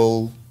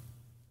actual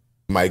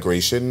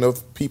migration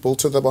of people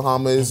to the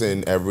Bahamas,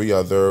 and every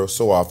other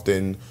so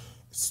often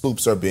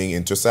sloops are being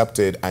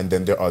intercepted, and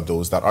then there are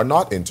those that are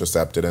not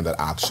intercepted and that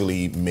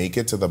actually make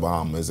it to the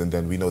Bahamas, and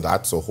then we know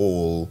that's a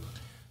whole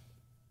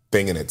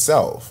thing in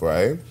itself,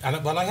 right?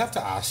 And well, I have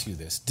to ask you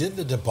this: did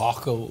the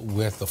debacle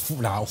with the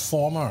now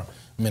former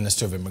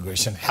Minister of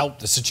Immigration help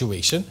the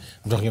situation?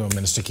 I'm talking about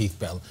Minister Keith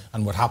Bell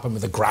and what happened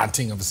with the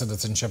granting of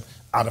citizenship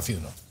at a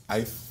funeral.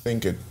 I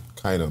think it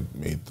kind of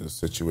made the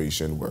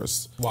situation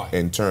worse. Why?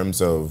 In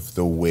terms of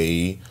the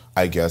way,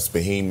 I guess,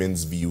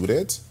 Bahamians viewed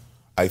it.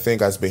 I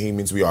think as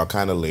Bahamians, we are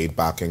kind of laid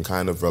back and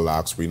kind of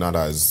relaxed. We're not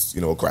as,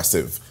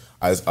 aggressive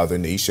as other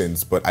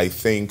nations. But I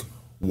think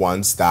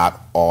once that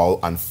all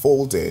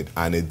unfolded,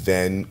 and it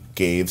then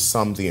gave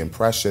some the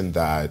impression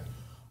that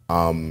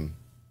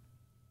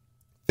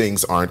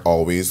things aren't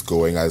always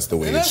going as the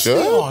way it should.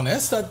 Let's be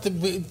honest,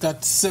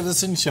 that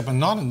citizenship, and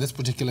not in this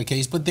particular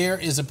case, but there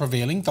is a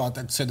prevailing thought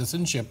that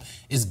citizenship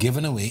is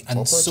given away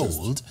and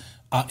sold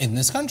in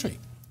this country.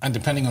 And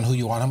depending on who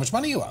you are and how much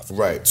money you have.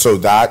 Right. So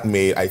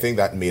I think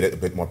that made it a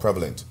bit more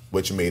prevalent,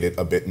 which made it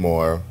a bit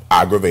more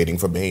aggravating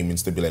for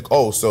Bahamians to be like,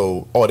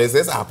 this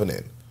is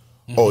happening.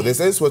 Mm-hmm. Oh, this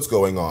is what's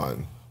going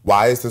on.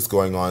 Why is this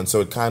going on?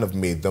 So it kind of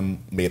made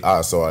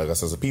us, or I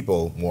guess as a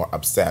people, more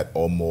upset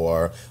or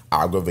more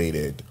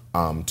aggravated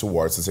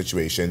towards the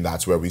situation.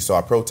 That's where we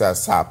saw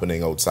protests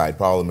happening outside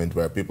Parliament,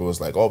 where people was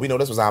like, we know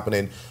this was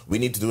happening. We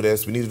need to do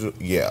this. We need to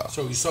do, yeah.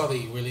 So you saw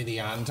the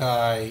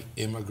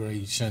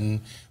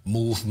anti-immigration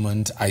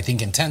movement, I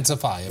think,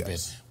 intensify a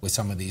bit with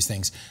some of these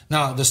things.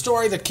 Now, the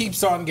story that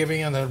keeps on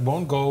giving and that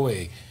won't go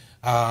away,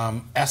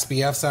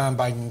 SBF, Sam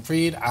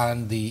Bankman-Fried,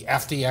 and the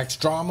FTX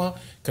drama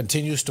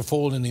continues to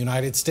fold in the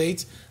United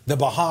States. The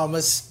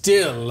Bahamas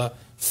still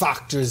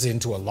factors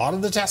into a lot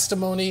of the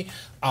testimony.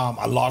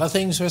 A lot of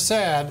things were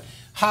said.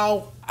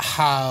 How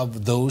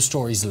have those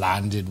stories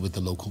landed with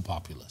the local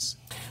populace?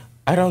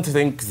 I don't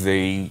think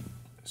they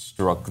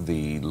struck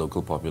the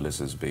local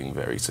populace as being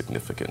very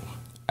significant,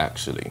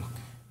 actually.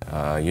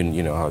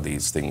 You know how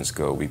these things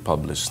go. We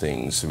publish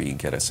things, we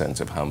get a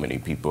sense of how many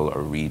people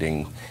are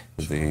reading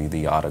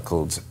the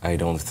articles. I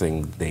don't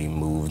think they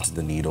moved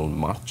the needle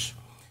much.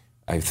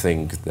 I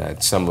think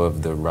that some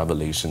of the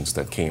revelations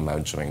that came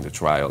out during the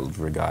trial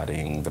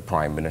regarding the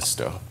Prime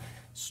Minister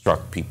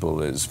struck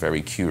people as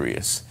very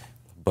curious.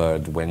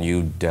 But when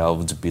you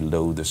delved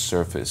below the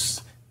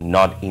surface,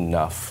 not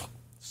enough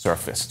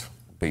surfaced,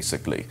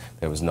 basically.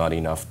 There was not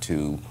enough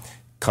to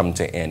come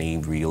to any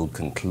real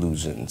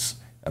conclusions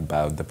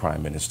about the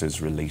Prime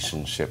Minister's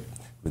relationship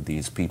with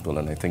these people.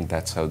 And I think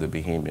that's how the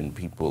Bahamian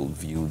people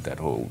viewed that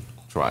whole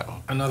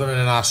trial. Another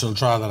international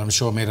trial that I'm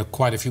sure made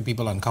quite a few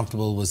people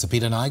uncomfortable was the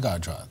Peter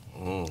Nygaard trial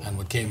and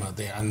what came out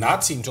there. And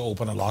that seemed to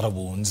open a lot of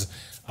wounds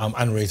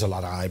and raise a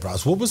lot of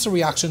eyebrows. What was the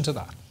reaction to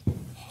that?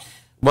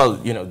 Well,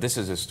 this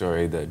is a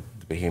story that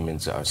the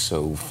Bahamians are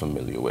so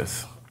familiar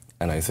with.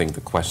 And I think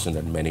the question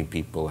that many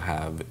people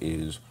have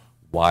is,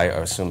 why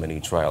are so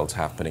many trials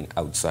happening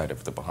outside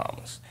of the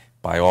Bahamas?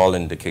 By all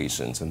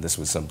indications, and this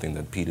was something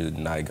that Peter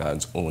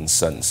Nygaard's own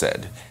son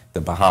said, the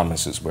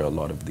Bahamas is where a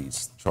lot of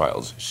these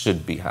trials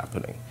should be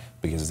happening,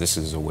 because this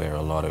is where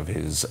a lot of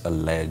his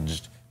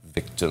alleged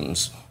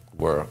victims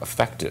were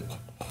affected.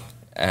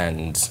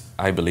 And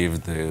I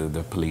believe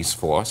the police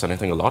force, and I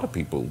think a lot of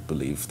people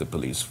believe the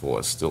police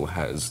force still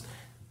has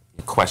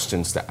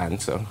questions to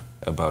answer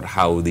about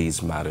how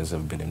these matters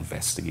have been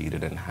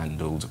investigated and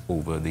handled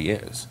over the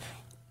years.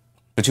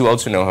 But you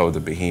also know how the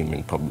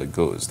Bahamian public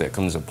goes. There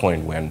comes a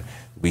point when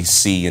we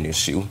see an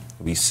issue,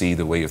 we see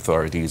the way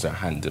authorities are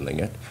handling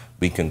it,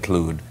 we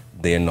conclude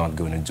they're not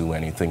going to do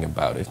anything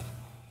about it.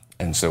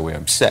 And so we're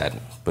upset,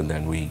 but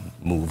then we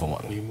move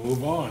on. We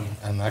move on.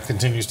 And that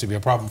continues to be a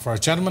problem for us.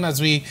 Gentlemen,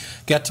 as we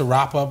get to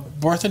wrap up,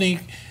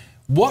 Berthany,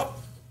 what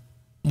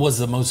was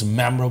the most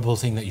memorable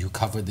thing that you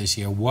covered this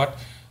year? What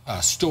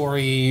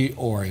story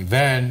or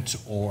event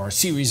or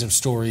series of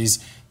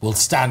stories will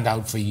stand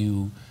out for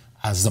you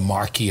as the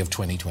marquee of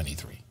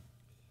 2023?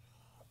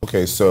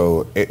 Okay,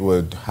 so it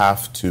would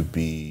have to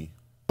be,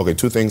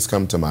 two things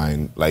come to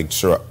mind. Like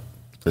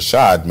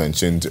Rashad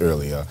mentioned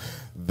earlier,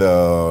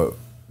 the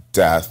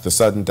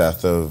sudden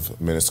death of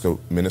Minister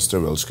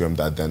Wilchcombe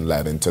that then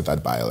led into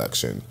that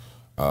by-election.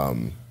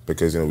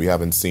 Because, we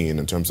haven't seen,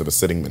 in terms of a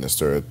sitting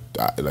minister,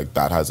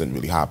 that hasn't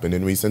really happened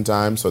in recent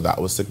times, so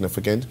that was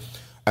significant.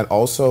 And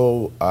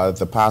also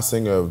the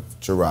passing of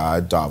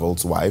Gerard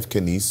Darville's wife,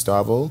 Kenise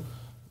Darville.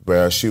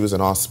 where she was in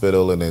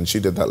hospital and then she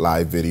did that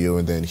live video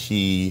and then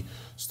he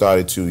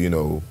started to, you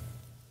know,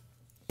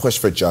 push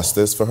for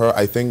justice for her.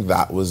 I think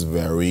that was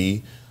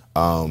very,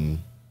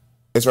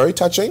 it's very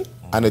touching.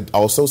 And it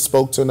also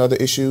spoke to another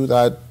issue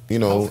that, you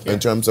know, healthcare. In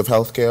terms of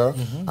healthcare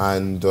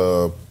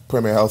and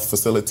primary health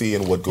facility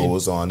and what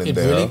goes on in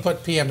there. It really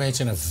put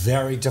PMH in a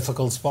very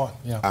difficult spot.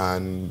 Yeah.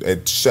 And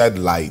it shed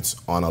light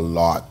on a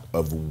lot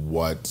of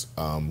what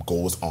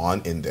goes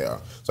on in there.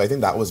 So I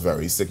think that was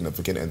very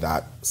significant and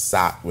that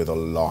sat with a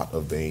lot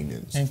of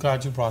Bahamians. I'm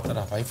glad you brought that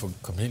up. I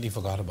completely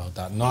forgot about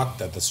that. Not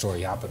that the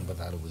story happened, but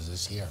that it was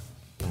this year.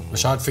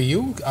 Rashad, for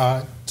you,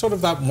 sort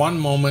of that one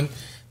moment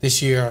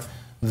this year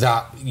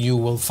that you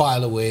will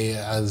file away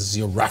as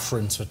your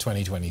reference for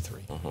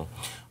 2023?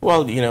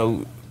 Well, you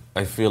know,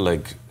 I feel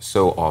like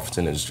so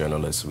often as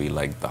journalists, we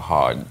like the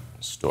hard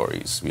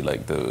stories. We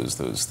like those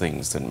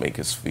things that make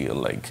us feel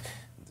like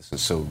this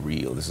is so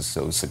real, this is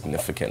so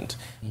significant.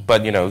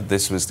 But, you know,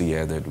 this was the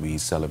year that we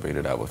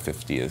celebrated our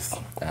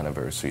 50th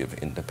anniversary of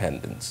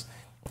independence.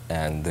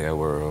 And there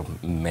were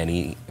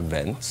many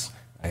events.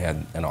 I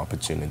had an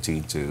opportunity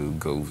to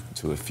go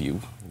to a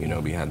few. You know,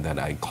 we had that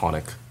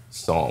iconic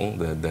song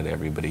that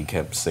everybody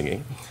kept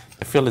singing.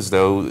 I feel as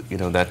though, you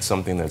know, that's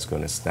something that's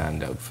going to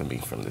stand out for me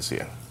from this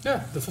year.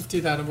 Yeah, the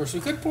 50th anniversary.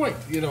 Good point.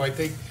 You know, I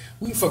think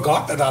we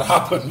forgot that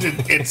happened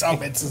in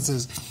some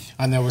instances,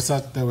 and there was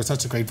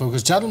such a great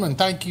focus. Gentlemen,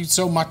 thank you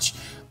so much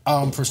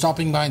for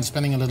stopping by and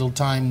spending a little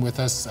time with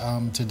us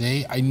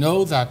today. I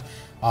know that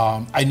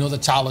the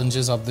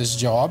challenges of this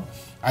job.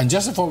 And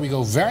just before we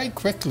go, very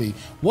quickly,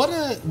 what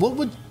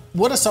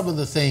are some of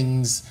the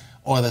things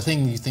or the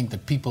thing you think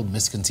that people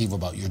misconceive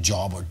about your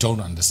job or don't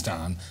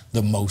understand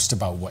the most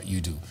about what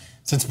you do?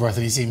 Since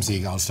Berthany seems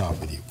to, I'll start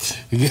with you.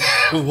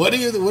 What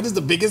is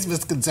the biggest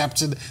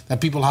misconception that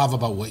people have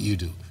about what you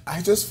do?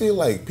 I just feel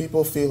like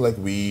people feel like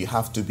we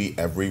have to be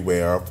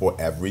everywhere for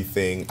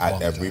everything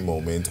at every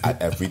moment,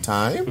 at every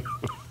time.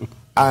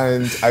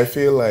 And I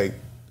feel like,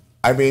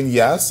 I mean,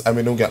 yes, I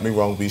mean, don't get me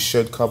wrong, we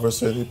should cover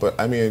certain, but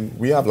I mean,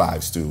 we have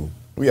lives too.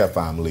 We have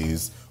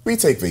families. We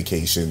take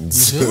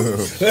vacations.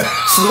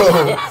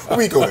 So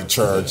we go to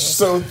church.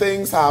 So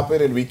things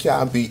happen and we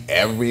can't be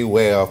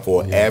everywhere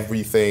for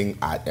everything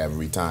at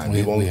every time.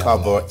 We won't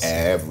cover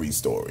every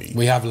story.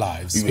 We have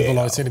lives. People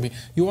always say to me,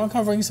 you aren't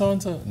covering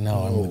so-and-so?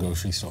 No, I'm in the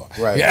grocery store.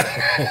 Right.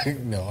 Yeah.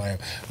 No, I am.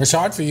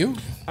 Rashad, for you?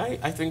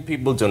 I think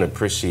people don't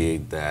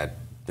appreciate that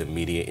the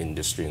media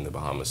industry in the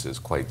Bahamas is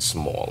quite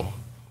small.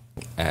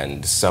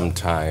 And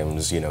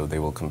sometimes, you know, they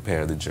will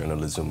compare the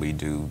journalism we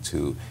do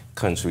to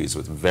countries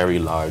with very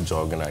large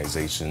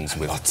organizations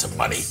with lots of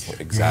money.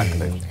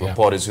 Exactly.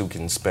 Reporters who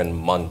can spend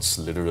months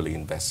literally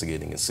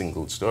investigating a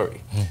single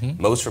story.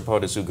 Most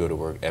reporters who go to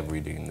work every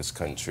day in this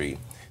country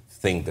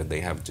think that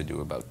they have to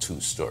do about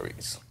 2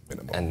 stories.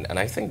 And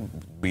I think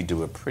we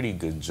do a pretty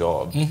good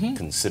job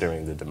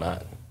considering the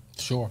demand.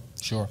 Sure.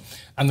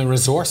 And the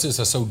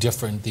resources are so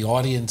different. The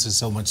audience is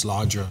so much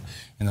larger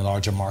in the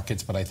larger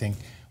markets, but I think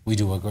we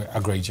do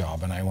a great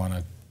job, and I want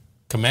to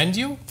commend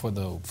you for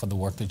the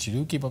work that you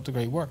do. Keep up the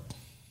great work.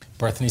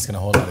 Berthany's going to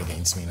hold that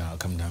against me now. I'll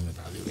come down with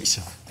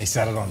valuation. I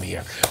said it on the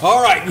air.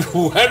 All right,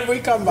 when we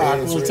come back,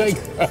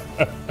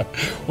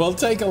 we'll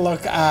take a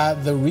look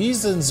at the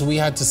reasons we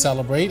had to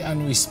celebrate,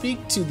 and we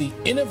speak to the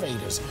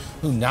innovators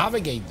who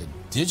navigate the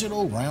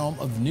digital realm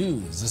of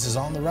news. This is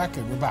On the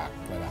Record. We're back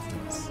right after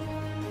this.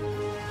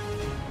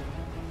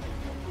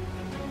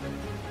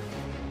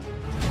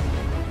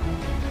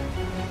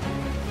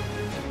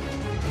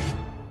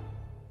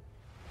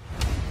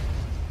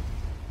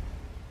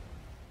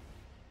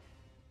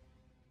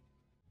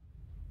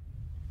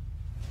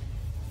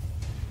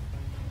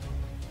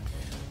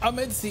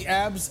 Amidst the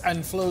ebbs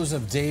and flows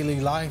of daily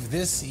life,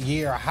 this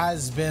year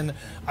has been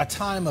a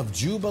time of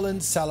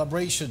jubilant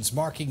celebrations,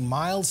 marking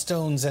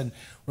milestones and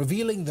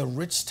revealing the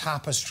rich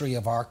tapestry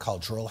of our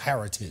cultural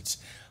heritage.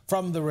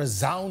 From the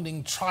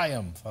resounding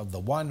triumph of the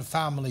One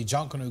Family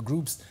Junkanoo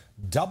Group's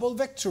double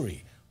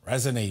victory,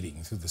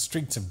 resonating through the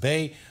streets of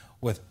Bay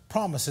with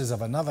promises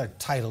of another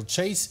title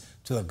chase,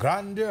 to the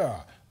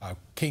grandeur of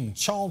King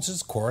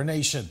Charles's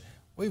coronation,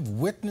 we've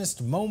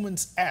witnessed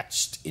moments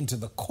etched into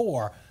the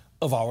core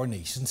of our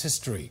nation's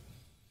history.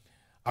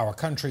 Our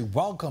country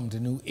welcomed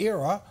a new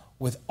era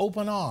with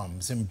open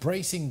arms,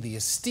 embracing the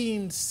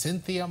esteemed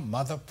Cynthia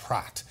Mother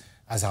Pratt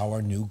as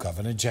our new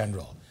Governor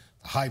General.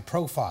 The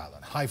high-profile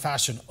and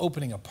high-fashion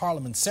opening of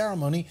Parliament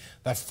ceremony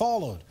that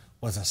followed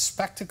was a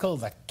spectacle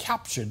that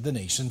captured the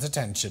nation's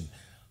attention.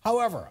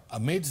 However,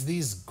 amidst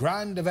these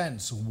grand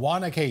events,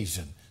 one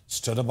occasion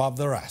stood above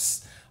the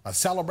rest, a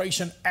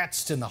celebration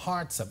etched in the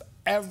hearts of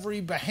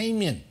every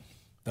Bahamian: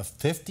 the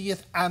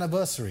 50th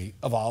anniversary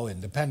of our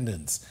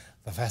independence.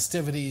 The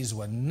festivities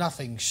were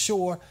nothing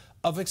short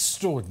of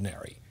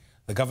extraordinary.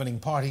 The governing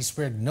party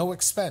spared no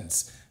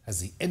expense as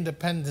the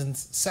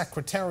Independence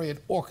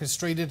Secretariat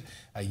orchestrated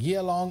a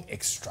year-long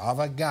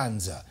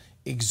extravaganza,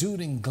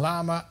 exuding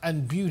glamour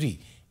and beauty,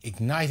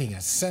 igniting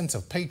a sense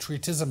of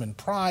patriotism and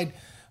pride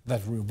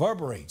that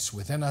reverberates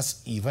within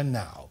us even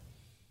now.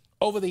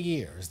 Over the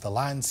years, the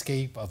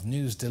landscape of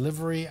news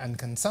delivery and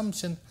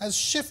consumption has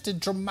shifted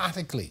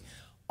dramatically.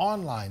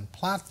 Online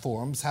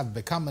platforms have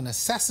become a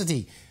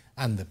necessity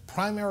and the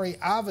primary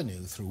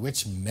avenue through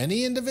which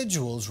many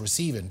individuals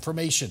receive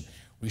information,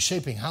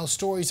 reshaping how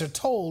stories are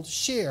told,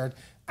 shared,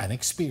 and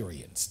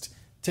experienced.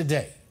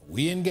 Today,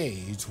 we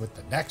engage with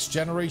the next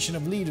generation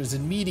of leaders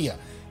in media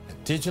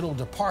and digital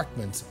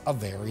departments of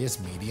various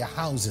media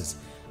houses.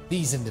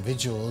 These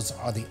individuals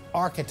are the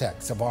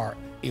architects of our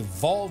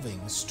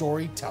evolving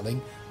storytelling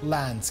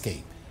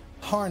landscape,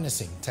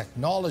 harnessing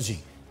technology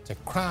to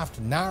craft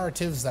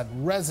narratives that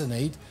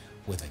resonate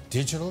with a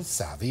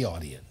digital-savvy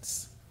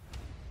audience.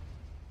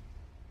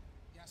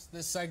 Yes,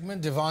 this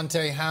segment,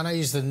 Devonte Hanna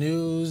is the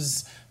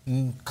news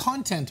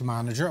content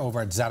manager over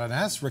at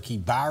ZNS, Ricky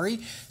Barry,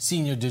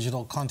 senior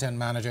digital content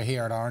manager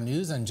here at Our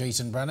News, and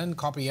Jason Brennan,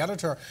 copy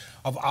editor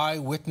of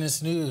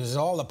Eyewitness News.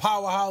 All the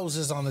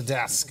powerhouses on the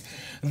desk.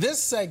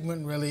 This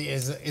segment really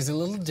is a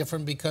little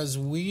different because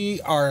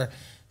we are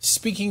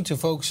speaking to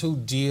folks who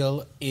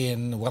deal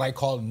in what I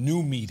call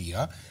new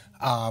media,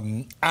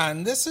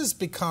 and this has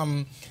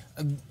become,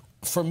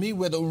 for me,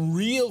 where the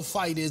real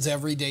fight is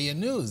every day in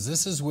news.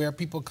 This is where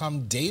people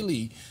come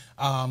daily,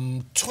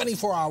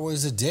 24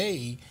 hours a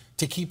day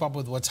to keep up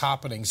with what's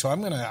happening. So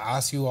I'm going to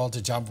ask you all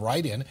to jump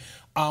right in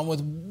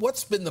with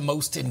what's been the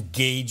most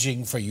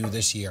engaging for you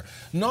this year.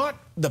 Not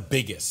the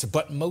biggest,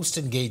 but most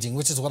engaging,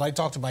 which is what I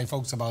talk to my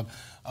folks about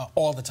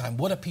all the time.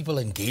 What are people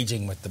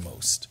engaging with the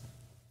most?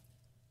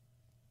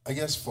 I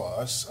guess for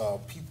us,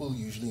 people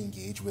usually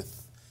engage with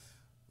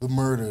the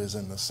murders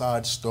and the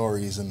sad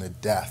stories and the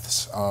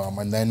deaths.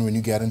 And then when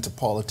you get into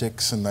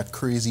politics and that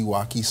crazy,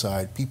 wacky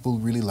side, people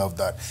really love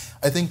that.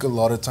 I think a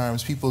lot of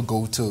times people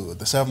go to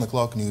the 7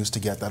 o'clock news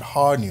to get that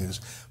hard news.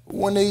 But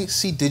when they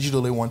see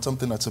digital, they want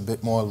something that's a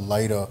bit more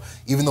lighter.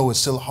 Even though it's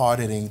still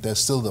hard-hitting, there's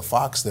still the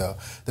facts there.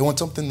 They want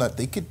something that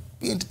they could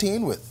be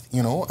entertained with,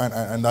 you know?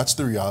 And that's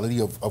the reality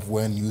of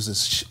where news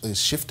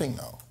is shifting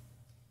now.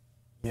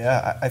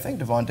 Yeah, I think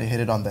Devonte hit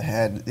it on the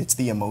head. It's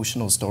the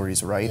emotional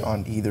stories, right,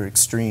 on either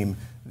extreme,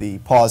 the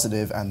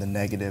positive and the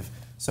negative.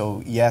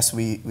 So yes,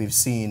 we've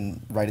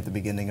seen right at the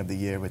beginning of the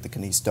year with the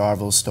Kenise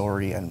Darville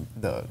story and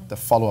the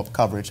follow-up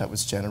coverage that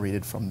was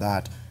generated from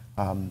that,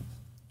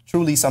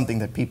 truly something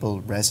that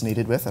people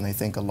resonated with, and I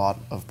think a lot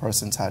of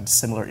persons had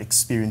similar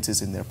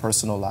experiences in their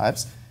personal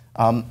lives.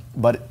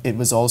 But it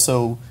was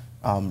also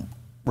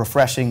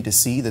refreshing to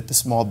see that the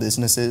small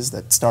businesses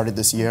that started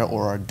this year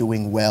or are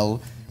doing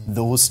well,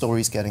 those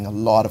stories getting a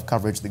lot of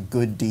coverage, the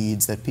good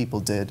deeds that people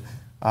did.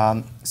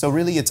 So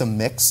really it's a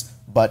mix,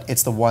 but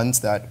it's the ones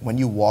that when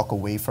you walk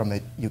away from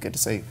it, you get to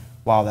say,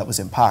 wow, that was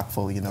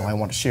impactful. You know, I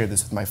want to share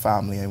this with my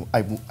family.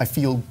 I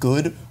feel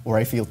good or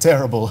I feel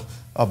terrible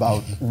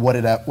about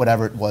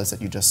whatever it was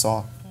that you just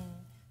saw.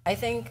 I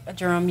think,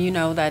 Jerome, you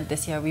know that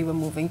this year we were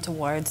moving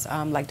towards,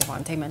 like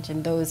Devonte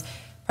mentioned, those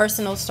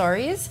personal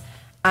stories,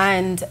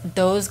 and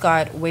those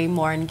got way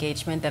more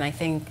engagement than I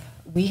think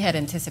we had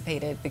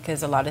anticipated,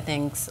 because a lot of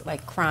things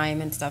like crime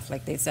and stuff,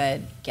 like they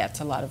said, gets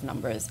a lot of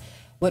numbers.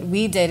 What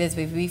we did is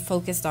we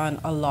focused on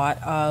a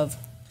lot of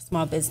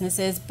small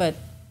businesses, but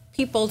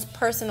people's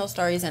personal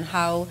stories and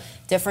how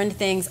different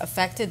things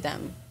affected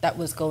them that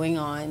was going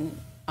on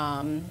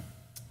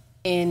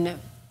in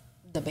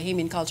the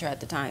Bahamian culture at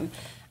the time.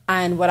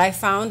 And what I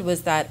found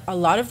was that a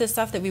lot of the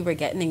stuff that we were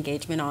getting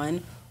engagement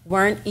on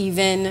weren't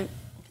even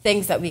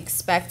things that we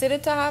expected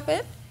it to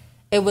happen.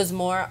 It was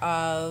more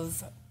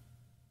of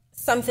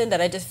something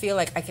that I just feel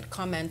like I could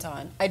comment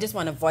on. I just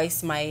want to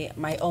voice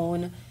my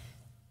own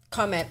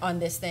comment on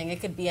this thing.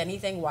 It could be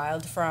anything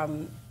wild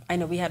from, I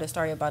know we had a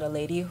story about a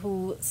lady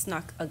who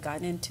snuck a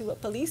gun into a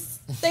police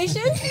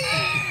station.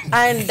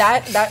 And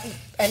that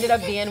ended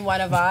up being one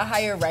of our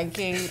higher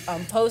ranking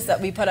posts that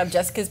we put up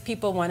just because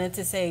people wanted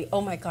to say, oh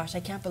my gosh, I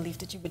can't believe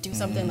that you would do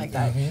something like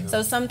that.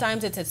 So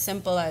sometimes it's as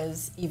simple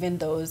as even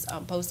those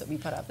posts that we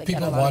put up.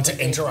 People want to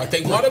interact.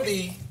 They want to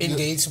be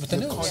engaged with the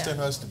news. Content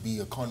has to be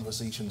a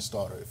conversation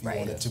starter if you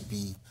want it to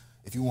be,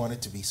 if you want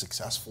it to be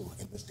successful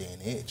in this day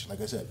and age.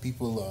 Like I said,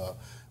 people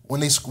when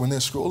they're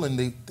scrolling,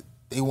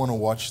 they want to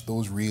watch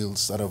those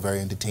reels that are very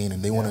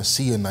entertaining. They want to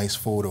see a nice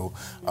photo,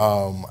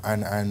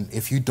 and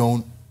if you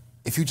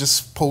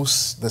just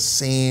post the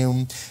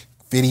same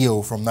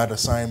video from that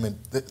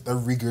assignment, the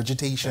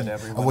regurgitation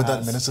of what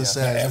that minister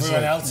said,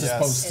 everyone else is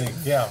posting.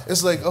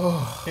 It's like,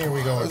 oh, here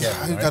we go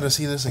again. I got to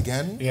see this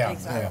again.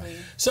 Exactly.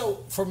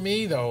 So for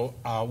me though,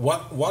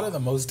 one of the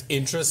most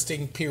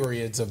interesting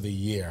periods of the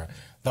year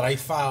that I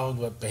found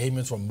what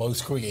Bahamians were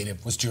most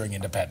creative was during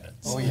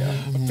independence. Oh yeah.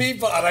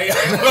 People, and I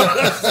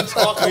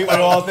we were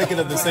all thinking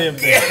of the same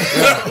thing.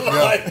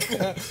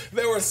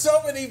 There were so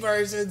many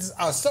versions,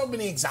 so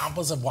many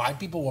examples of why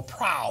people were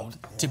proud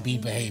to be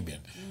Bahamian.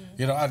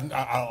 You know,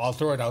 I'll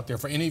throw it out there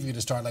for any of you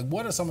to start. Like,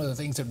 what are some of the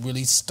things that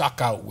really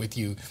stuck out with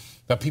you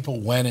that people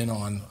went in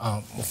on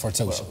for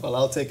social? Well,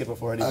 I'll take it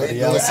before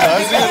anybody else.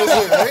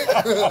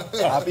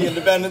 Happy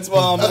Independence,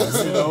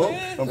 Bahamas, you know,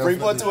 from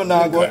Freeport to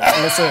Onagua.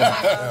 Listen,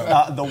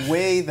 the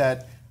way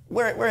that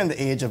we're in the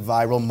age of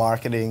viral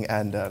marketing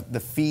and the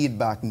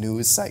feedback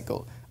news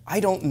cycle. I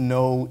don't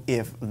know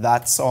if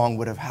that song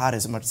would have had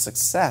as much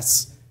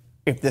success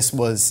if this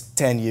was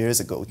 10 years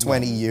ago,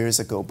 20 years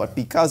ago. But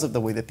because of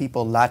the way that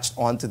people latched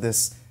onto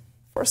this,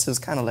 first it was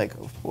kind of like,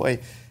 oh boy.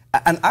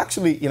 And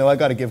actually, you know, I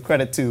got to give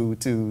credit to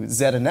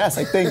Z&S.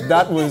 I think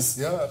that was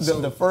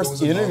the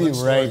first interview,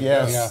 right?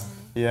 Yes. Yeah.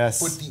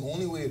 Yes. But the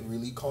only way it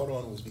really caught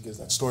on was because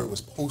that story was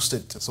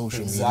posted to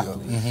social media.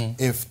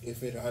 Mm-hmm.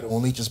 If it had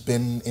only just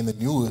been in the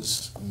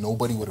news,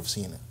 nobody would have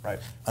seen it. Right.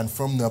 And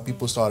from there,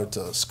 people started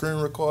to screen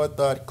record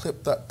that,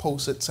 clip that,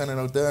 post it, send it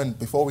out there. And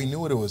before we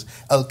knew it, it was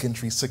Elkin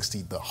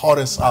 360, the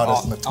hottest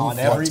artist in the on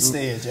every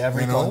stage,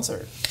 every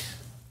concert.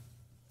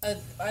 I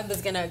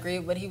was going to agree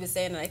with what he was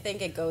saying, and I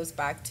think it goes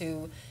back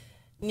to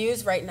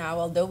news right now.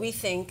 Although we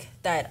think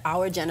that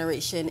our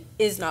generation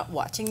is not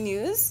watching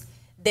news,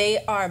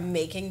 they are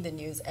making the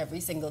news every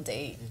single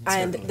day.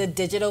 And the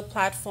digital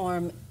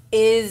platform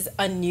is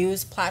a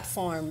news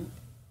platform.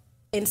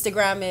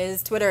 Instagram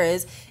is, Twitter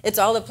is. It's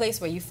all a place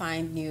where you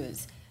find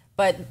news.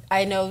 But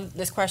I know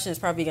this question is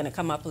probably going to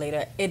come up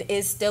later. It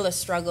is still a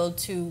struggle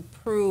to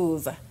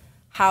prove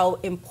how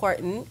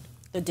important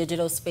the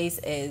digital space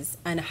is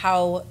and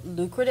how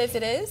lucrative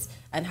it is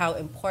and how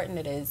important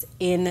it is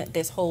in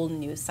this whole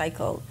news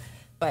cycle.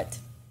 But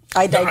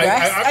I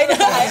digress. I'm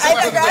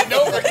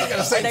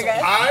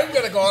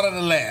going to go out on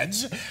a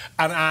ledge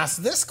and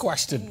ask this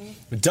question.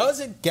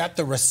 Does it get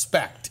the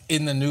respect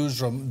in the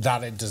newsroom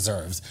that it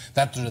deserves,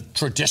 that the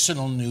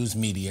traditional news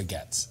media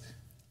gets?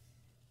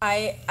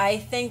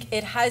 I think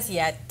it has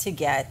yet to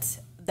get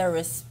the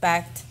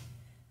respect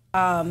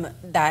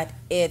that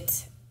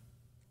it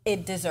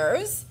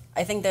deserves.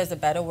 I think there's a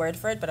better word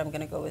for it, but I'm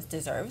going to go with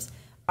deserves.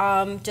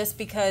 Just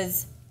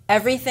because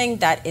everything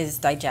that is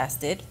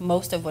digested,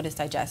 most of what is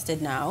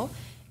digested now,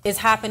 is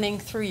happening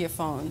through your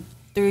phone,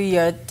 through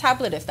your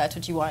tablet, if that's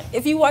what you want.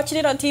 If you're watching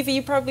it on TV,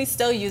 you're probably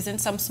still using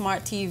some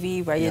smart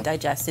TV where you're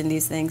digesting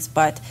these things.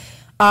 But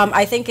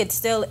I think it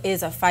still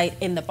is a fight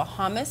in the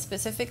Bahamas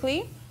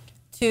specifically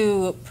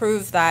to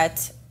prove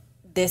that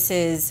this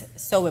is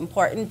so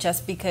important,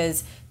 just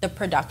because the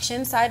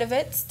production side of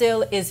it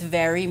still is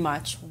very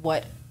much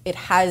what it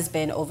has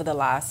been over the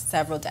last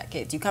several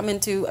decades. You come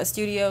into a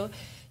studio,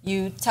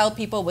 you tell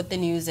people what the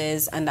news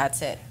is, and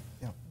that's it.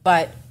 Yeah.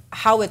 But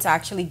how it's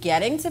actually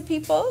getting to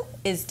people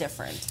is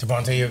different.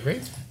 Devontae, you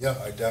agree? Yeah,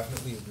 I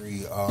definitely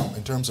agree.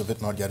 In terms of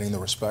it not getting the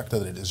respect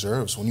that it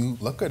deserves, when you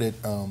look at it,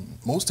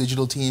 most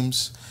digital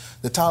teams,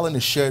 the talent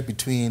is shared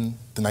between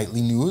the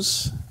nightly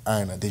news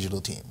and a digital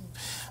team.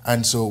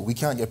 And so we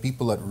can't get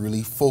people that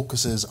really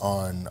focuses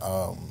on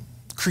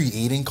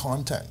creating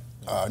content.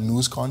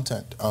 News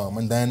content,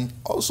 and then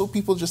also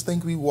people just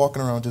think we walking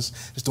around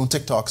just doing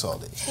TikToks all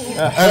day,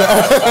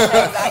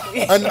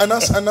 and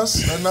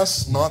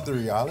that's not the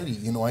reality.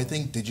 You know, I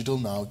think digital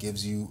now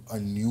gives you a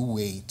new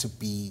way to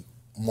be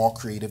more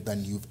creative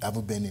than you've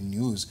ever been in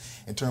news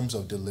in terms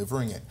of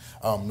delivering it.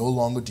 No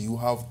longer do you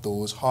have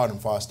those hard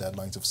and fast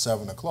deadlines of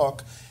 7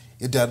 o'clock.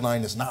 Your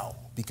deadline is now,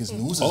 because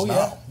news is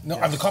now. No,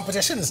 and the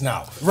competition is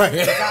now. Right,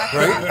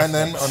 right. And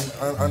then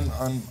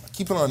on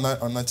keeping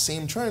on that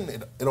same trend,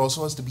 it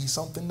also has to be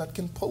something that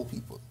can pull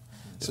people.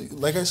 So,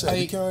 like I said,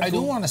 I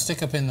do want to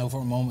stick up in though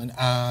for a moment,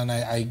 and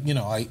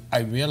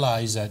I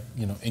realize that,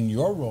 you know, in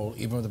your role,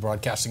 even with the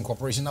Broadcasting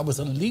Corporation, that was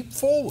a leap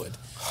forward,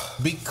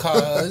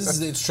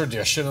 because it's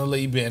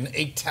traditionally been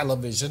a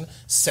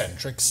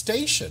television-centric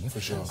station.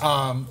 For sure.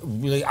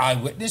 Really,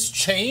 Eyewitness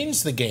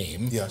changed the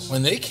game. Yes.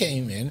 When they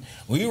came in.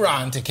 We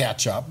ran to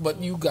catch up,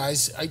 but you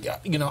guys,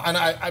 and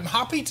I'm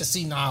happy to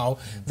see now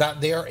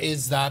that there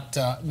is that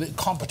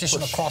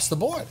competition across the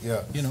board.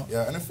 Yeah. You know.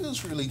 Yeah, and it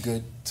feels really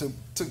good to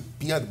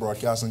be at the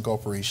Broadcasting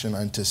Corporation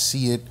and to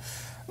see it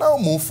now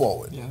move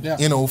forward. Yeah.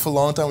 You know, for a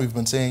long time we've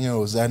been saying, you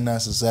know,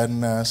 Z&S is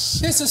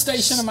Z&S. It's a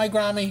station of my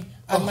Grammy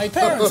and my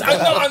parents.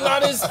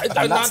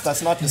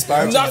 That's not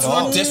disparaging That's at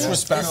all. not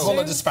disrespectful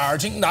or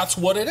disparaging. That's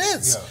what it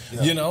is.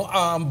 Yeah. You know,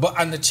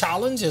 and the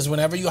challenge is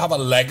whenever you have a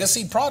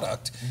legacy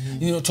product,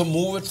 you know, to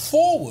move it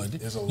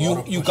forward,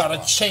 you got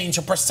to change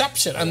a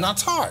perception, and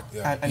that's hard.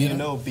 Yeah. And you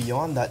know,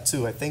 beyond that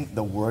too, I think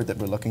the word that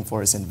we're looking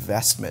for is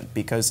investment,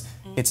 because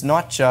it's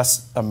not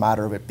just a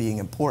matter of it being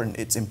important.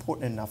 It's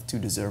important enough to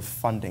deserve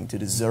funding, to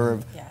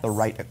deserve the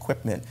right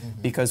equipment.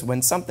 Because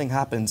when something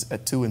happens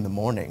at 2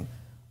 a.m,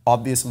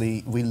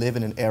 obviously we live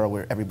in an era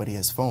where everybody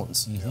has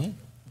phones.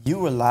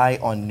 You rely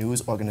on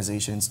news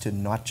organizations to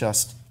not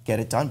just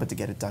get it done, but to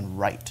get it done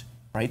right?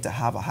 To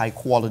have a high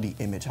quality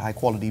image, a high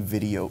quality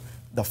video,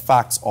 the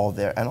facts all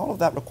there, and all of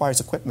that requires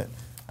equipment.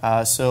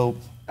 So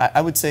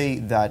I would say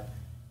that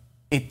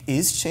it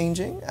is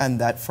changing, and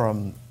that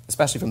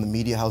especially from the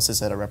media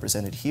houses that are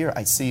represented here,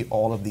 I see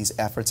all of these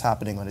efforts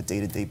happening on a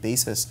day-to-day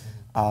basis.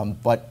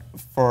 But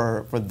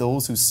for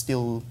those who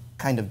still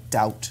kind of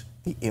doubt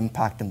the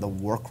impact and the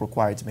work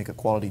required to make a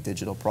quality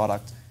digital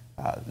product,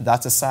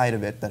 that's a side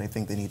of it that I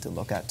think they need to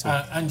look at too.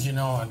 And you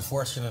know,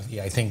 unfortunately,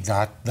 I think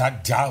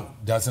that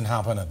doubt doesn't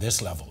happen at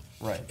this level.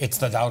 Right. It's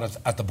the doubt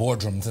at the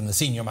boardrooms and the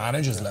senior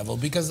managers level,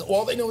 because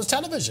all they know is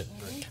television.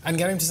 And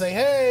getting to say,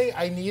 hey,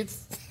 I need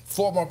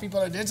 4 more people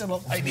are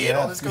digital. I need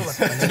all this going.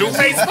 To do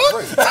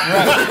Facebook.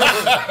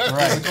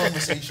 Right. It's a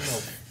conversation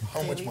of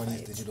how much money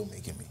is digital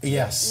making me.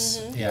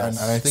 Yes. Yes.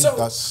 And I think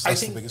that's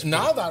the biggest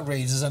now point. that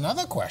raises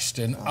another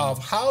question of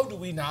how do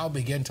we now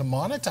begin to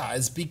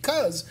monetize?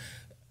 Because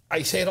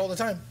I say it all the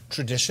time,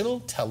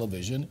 traditional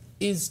television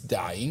is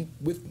dying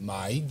with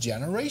my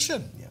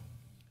generation.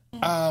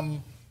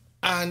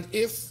 And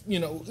if,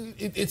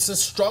 it's a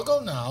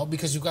struggle now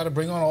because you've got to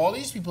bring on all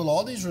these people,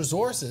 all these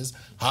resources.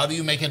 How do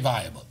you make it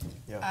viable?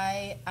 Yeah.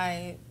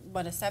 I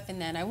want to step in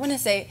there and I want to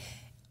say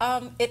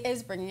it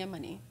is bringing in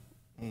money.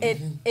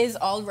 It is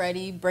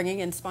already bringing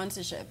in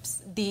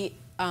sponsorships. The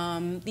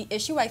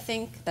issue I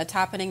think that's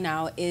happening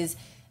now is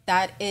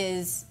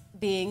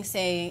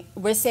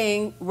we're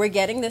saying we're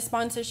getting this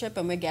sponsorship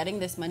and we're getting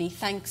this money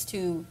thanks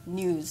to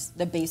news,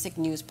 the basic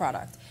news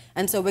product.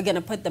 And so we're going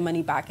to put the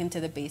money back into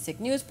the basic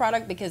news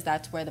product because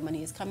that's where the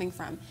money is coming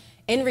from.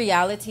 In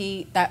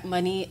reality, that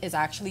money is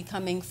actually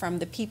coming from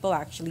the people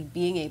actually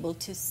being able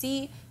to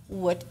see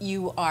what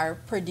you are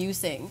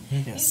producing.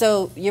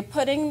 So you're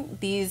putting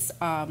these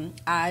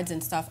ads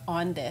and stuff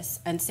on this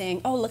and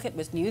saying, oh, look at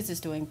what news is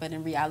doing. But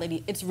in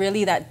reality, it's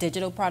really that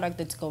digital product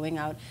that's going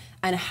out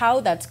and how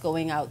that's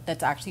going out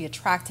that's actually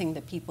attracting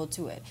the people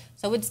to it.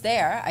 So it's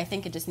there. I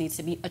think it just needs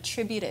to be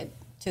attributed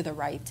to the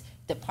right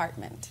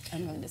department.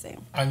 I'm going to say.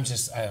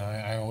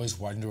 I always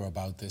wonder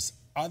about this.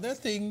 Are there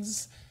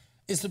things,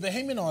 is the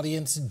Bahamian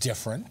audience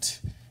different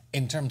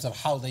in terms of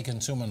how they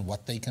consume and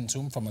what they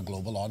consume from a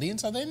global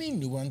audience? Are there any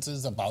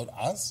nuances about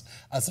us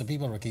as the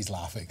people? Ricky's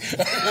laughing.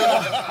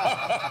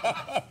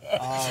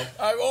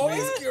 I'm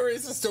always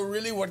curious as to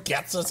really what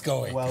gets us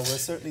going. Well, we're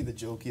certainly the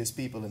jokiest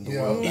people in the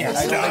world.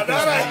 Yes.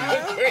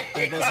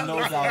 There's no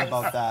doubt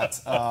about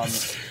that.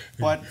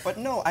 But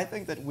no, I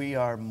think that we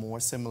are more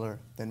similar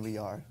than we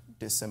are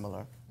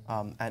dissimilar.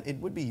 And it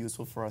would be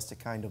useful for us to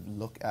kind of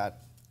look at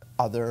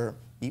other,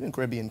 even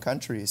Caribbean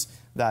countries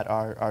that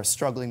are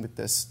struggling with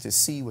this, to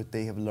see what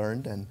they have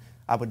learned. And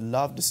I would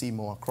love to see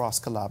more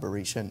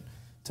cross-collaboration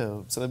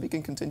so that we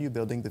can continue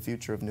building the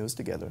future of news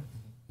together.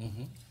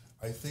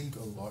 I think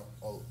a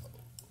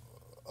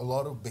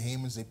lot of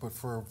Bahamians, they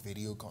prefer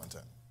video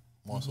content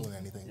more so than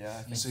anything. Yeah,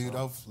 I think so you'd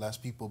have less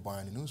people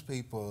buying a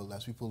newspaper,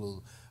 less people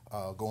will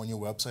go on your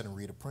website and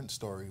read a print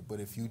story. But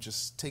if you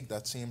just take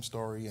that same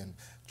story and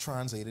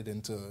translate it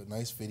into a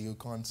nice video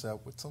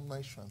concept with some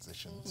nice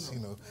transitions,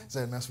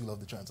 ZNS, we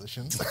love the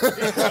transitions.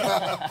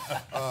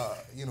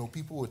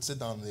 People would sit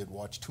down and they'd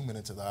watch 2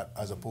 minutes of that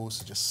as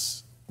opposed to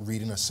just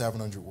reading a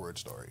 700-word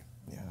story.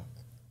 Yeah.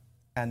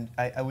 And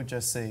I would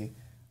just say,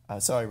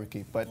 sorry,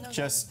 Ricky, but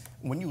just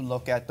when you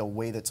look at the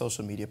way that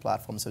social media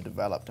platforms have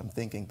developed, I'm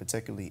thinking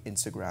particularly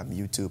Instagram,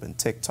 YouTube, and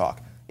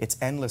TikTok, it's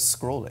endless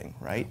scrolling,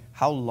 right?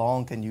 How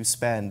long can you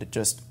spend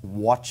just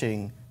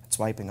watching,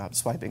 swiping up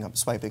for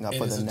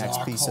the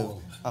next piece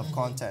of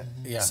content?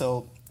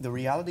 So the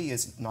reality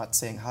is not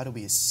saying how do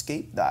we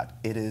escape that,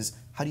 it is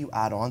how do you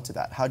add on to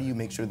that? How do you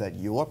make sure that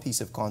your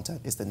piece of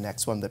content is the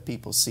next one that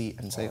people see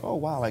and say, oh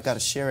wow, I got to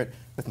share it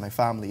with my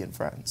family and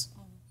friends?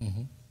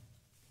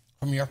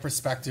 From your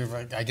perspective,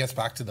 I guess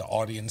back to the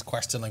audience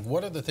question, like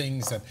what are the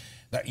things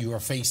that you are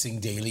facing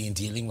daily in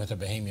dealing with a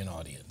Bahamian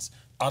audience?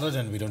 Other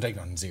than we don't take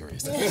nothing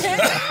serious. I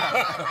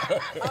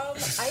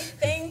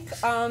think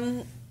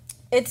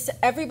it's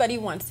everybody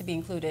wants to be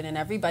included and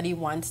everybody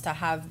wants to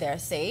have their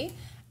say.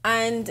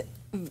 And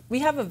we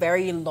have a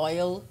very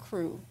loyal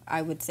crew,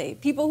 I would say.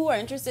 People who are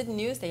interested in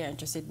news, they are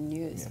interested in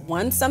news. Yeah.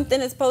 Once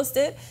something is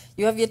posted,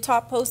 you have your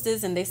top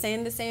posters and they're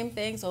saying the same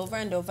things over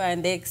and over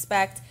and they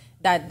expect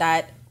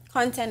that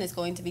content is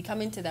going to be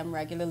coming to them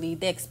regularly.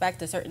 They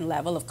expect a certain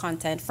level of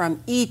content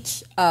from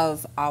each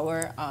of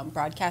our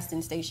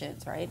broadcasting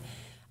stations, right?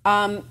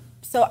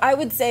 So I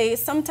would say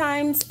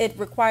sometimes it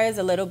requires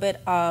a little bit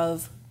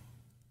of,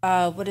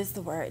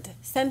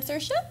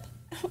 censorship?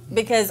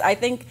 Because I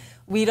think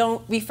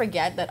we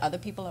forget that other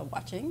people are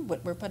watching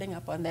what we're putting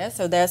up on there.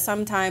 So there's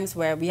some times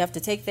where we have to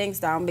take things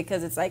down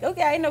because it's like,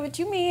 okay, I know what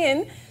you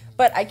mean,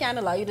 but I can't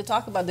allow you to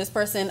talk about this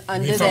person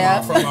under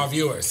there. From our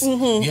viewers.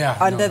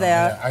 Yeah.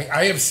 There.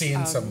 I have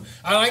seen some,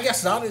 and I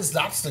guess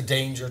that's the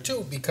danger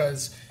too,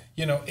 because,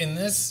 in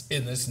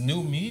this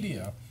new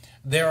media,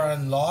 there are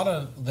not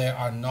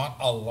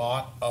a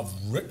lot of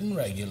written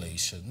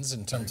regulations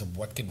in terms of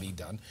what can be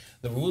done.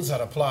 The rules that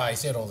apply, I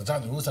say it all the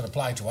time, the rules that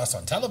apply to us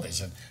on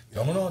television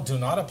do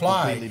not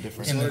apply in the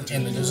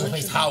digital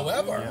space.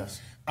 However,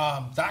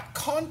 that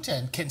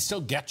content can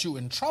still get you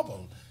in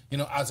trouble,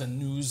 as a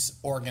news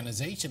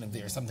organization. If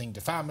there's something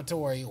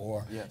defamatory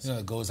or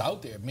that goes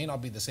out there, it may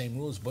not be the same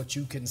rules, but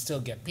you can still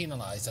get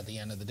penalized at the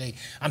end of the day.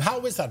 And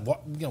how is that?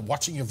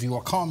 Watching your viewer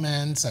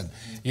comments and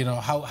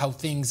how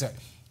things are.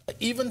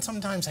 Even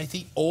sometimes I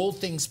think old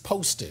things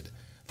posted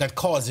that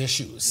cause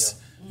issues,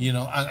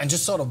 and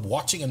just sort of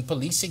watching and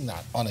policing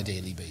that on a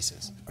daily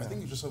basis. I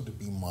think you just have to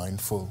be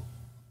mindful,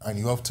 and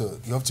you have to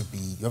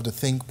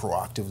think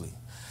proactively.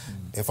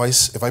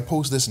 If I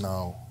post this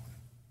now,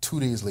 2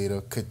 days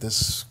later, could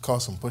this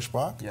cause some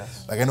pushback?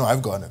 Yes. Like I know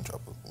I've gotten in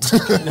trouble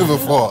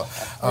before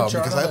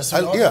because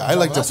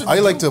I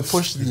like to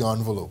push the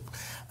envelope,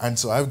 and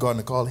so I've gotten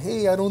a call.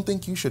 Hey, I don't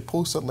think you should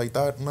post something like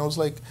that, and I was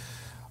like,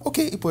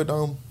 okay, but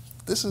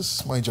this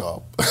is my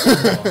job.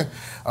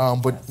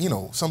 But you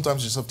know,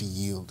 sometimes you just have to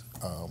yield,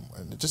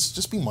 and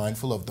just be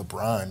mindful of the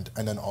brand,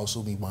 and then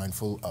also be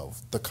mindful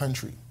of the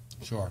country.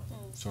 Sure.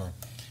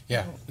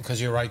 Yeah,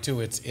 because you're right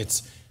too.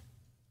 It's.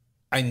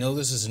 I know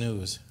this is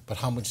news, but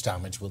how much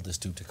damage will this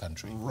do to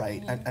country?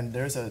 Right, and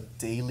there's a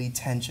daily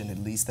tension, at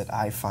least that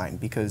I find,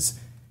 because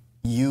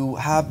you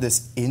have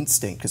this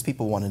instinct, because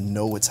people want to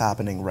know what's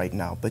happening right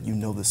now, but you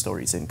know the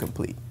story's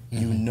incomplete.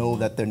 You know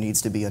that there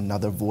needs to be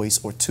another voice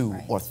or two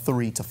or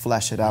three to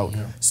flesh it out.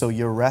 So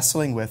you're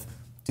wrestling with,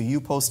 do you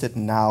post it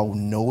now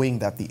knowing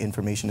that the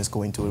information is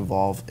going to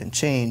evolve and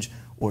change,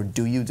 or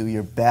do you do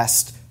your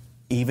best,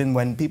 even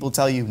when people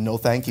tell you no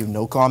thank you,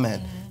 no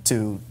comment,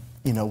 to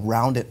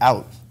round it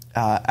out?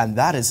 And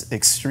that is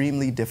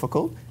extremely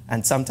difficult.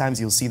 And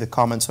sometimes you'll see the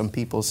comments from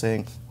people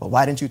saying, well,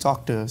 why didn't you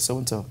talk to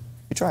so-and-so?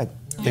 You tried.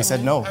 They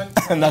said no.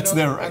 And that's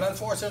their right. And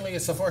unfortunately,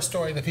 it's the first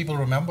story that people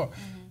remember.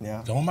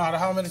 Yeah. Don't matter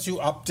how many you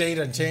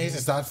update and change,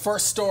 it's that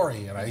first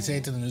story. And I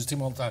say to the news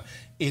team all the time,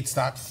 it's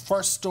that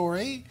first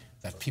story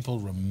that people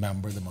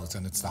remember the most.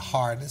 And it's the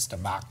hardest to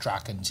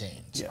backtrack and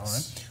change. Yes. All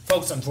right?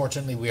 Folks,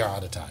 unfortunately, we are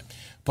out of time.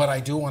 But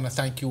I do want to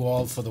thank you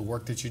all for the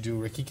work that you do.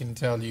 Ricky can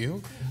tell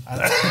you.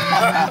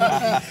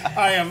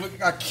 I am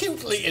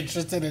acutely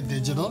interested in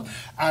digital.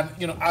 And,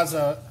 as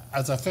a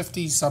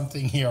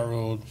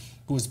 50-something-year-old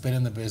who has been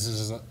in the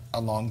business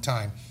a long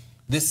time,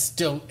 this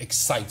still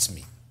excites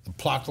me. The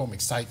platform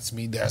excites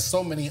me. There are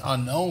so many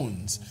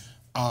unknowns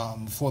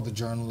for the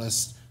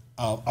journalists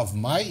of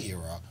my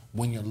era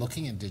when you're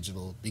looking at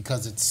digital,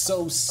 because it's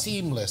so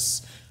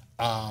seamless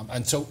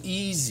and so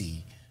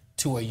easy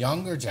to a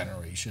younger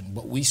generation,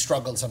 but we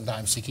struggle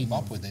sometimes to keep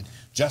up with it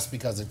just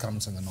because it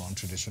comes in the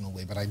non-traditional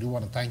way. But I do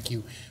want to thank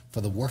you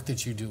for the work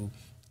that you do.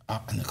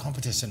 And the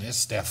competition is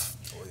stiff.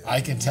 I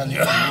can tell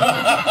you,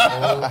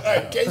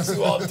 in case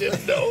you all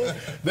didn't know,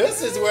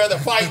 this is where the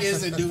fight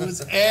is in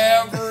news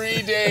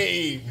every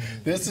day.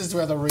 This is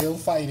where the real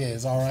fight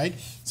is, all right?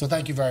 So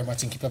thank you very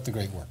much and keep up the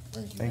great work.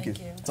 Thank you.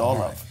 It's all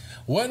love.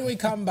 When we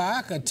come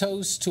back, a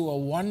toast to a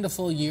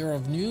wonderful year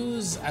of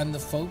news and the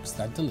folks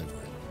that deliver it.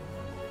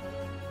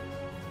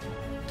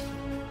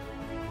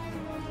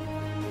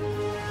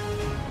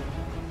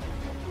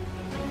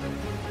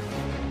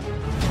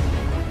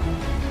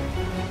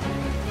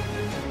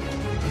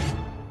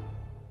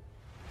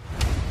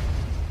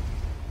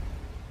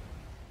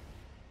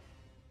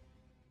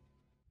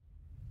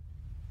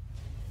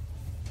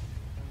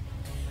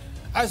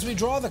 As we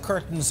draw the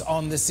curtains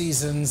on the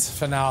season's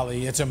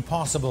finale, it's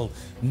impossible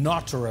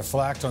not to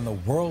reflect on the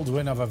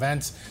whirlwind of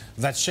events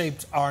that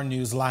shaped our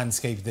news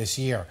landscape this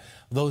year.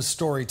 Those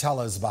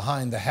storytellers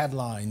behind the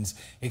headlines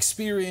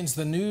experience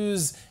the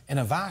news in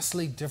a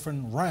vastly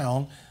different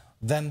realm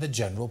than the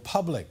general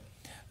public.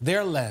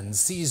 Their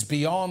lens sees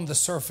beyond the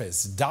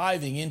surface,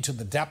 diving into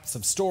the depths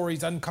of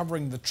stories,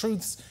 uncovering the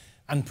truths,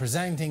 and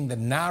presenting the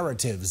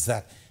narratives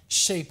that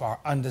shape our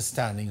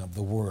understanding of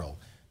the world.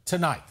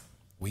 Tonight,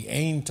 we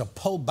aim to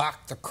pull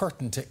back the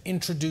curtain to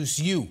introduce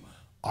you,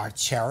 our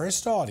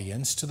cherished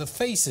audience, to the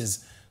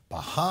faces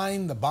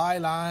behind the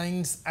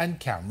bylines and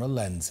camera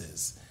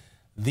lenses.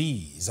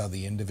 These are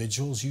the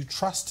individuals you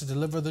trust to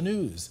deliver the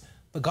news,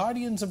 the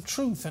guardians of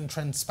truth and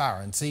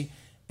transparency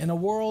in a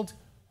world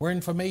where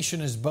information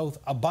is both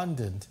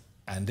abundant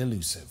and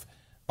elusive.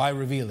 By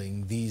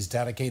revealing these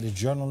dedicated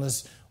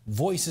journalists'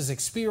 voices,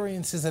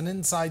 experiences, and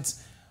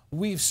insights,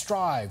 we've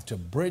strived to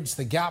bridge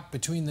the gap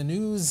between the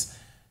news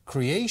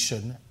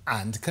creation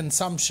and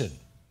consumption.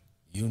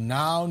 You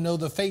now know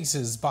the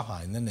faces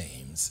behind the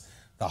names,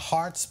 the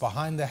hearts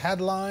behind the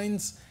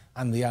headlines,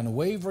 and the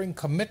unwavering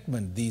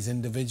commitment these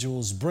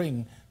individuals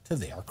bring to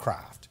their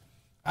craft.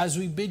 As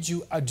we bid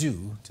you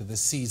adieu to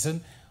this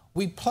season,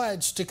 we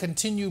pledge to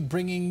continue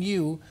bringing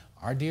you,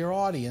 our dear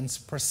audience,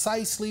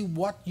 precisely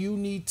what you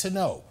need to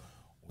know.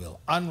 We'll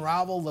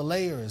unravel the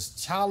layers,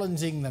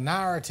 challenging the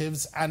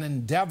narratives, and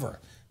endeavor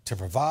to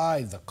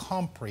provide the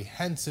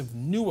comprehensive,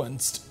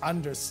 nuanced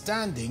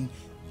understanding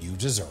you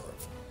deserve.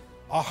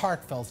 A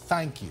heartfelt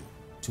thank you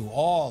to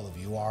all of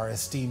you, our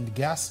esteemed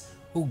guests,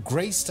 who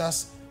graced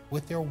us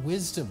with their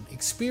wisdom,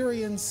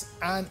 experience,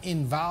 and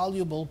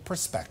invaluable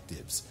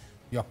perspectives.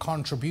 Your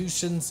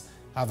contributions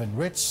have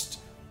enriched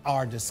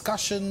our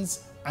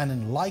discussions and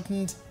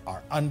enlightened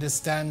our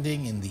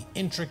understanding in the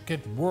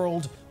intricate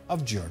world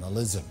of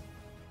journalism.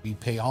 We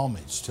pay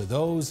homage to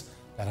those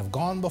that have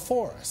gone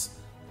before us,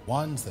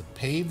 ones that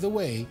paved the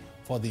way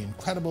for the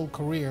incredible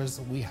careers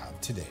that we have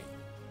today.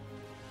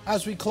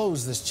 As we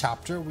close this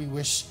chapter, we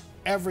wish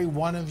every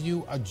one of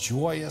you a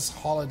joyous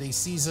holiday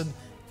season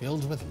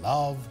filled with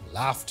love,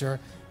 laughter,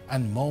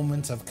 and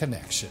moments of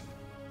connection.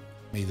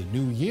 May the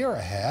new year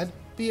ahead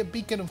be a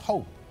beacon of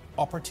hope,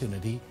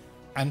 opportunity,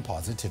 and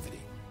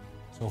positivity.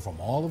 So from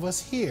all of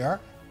us here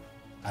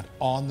at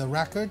On the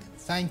Record,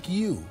 thank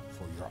you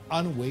for your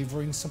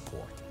unwavering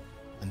support.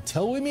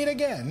 Until we meet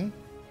again,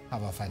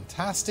 have a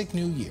fantastic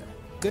new year.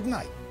 Good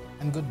night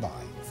and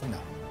goodbye for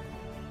now.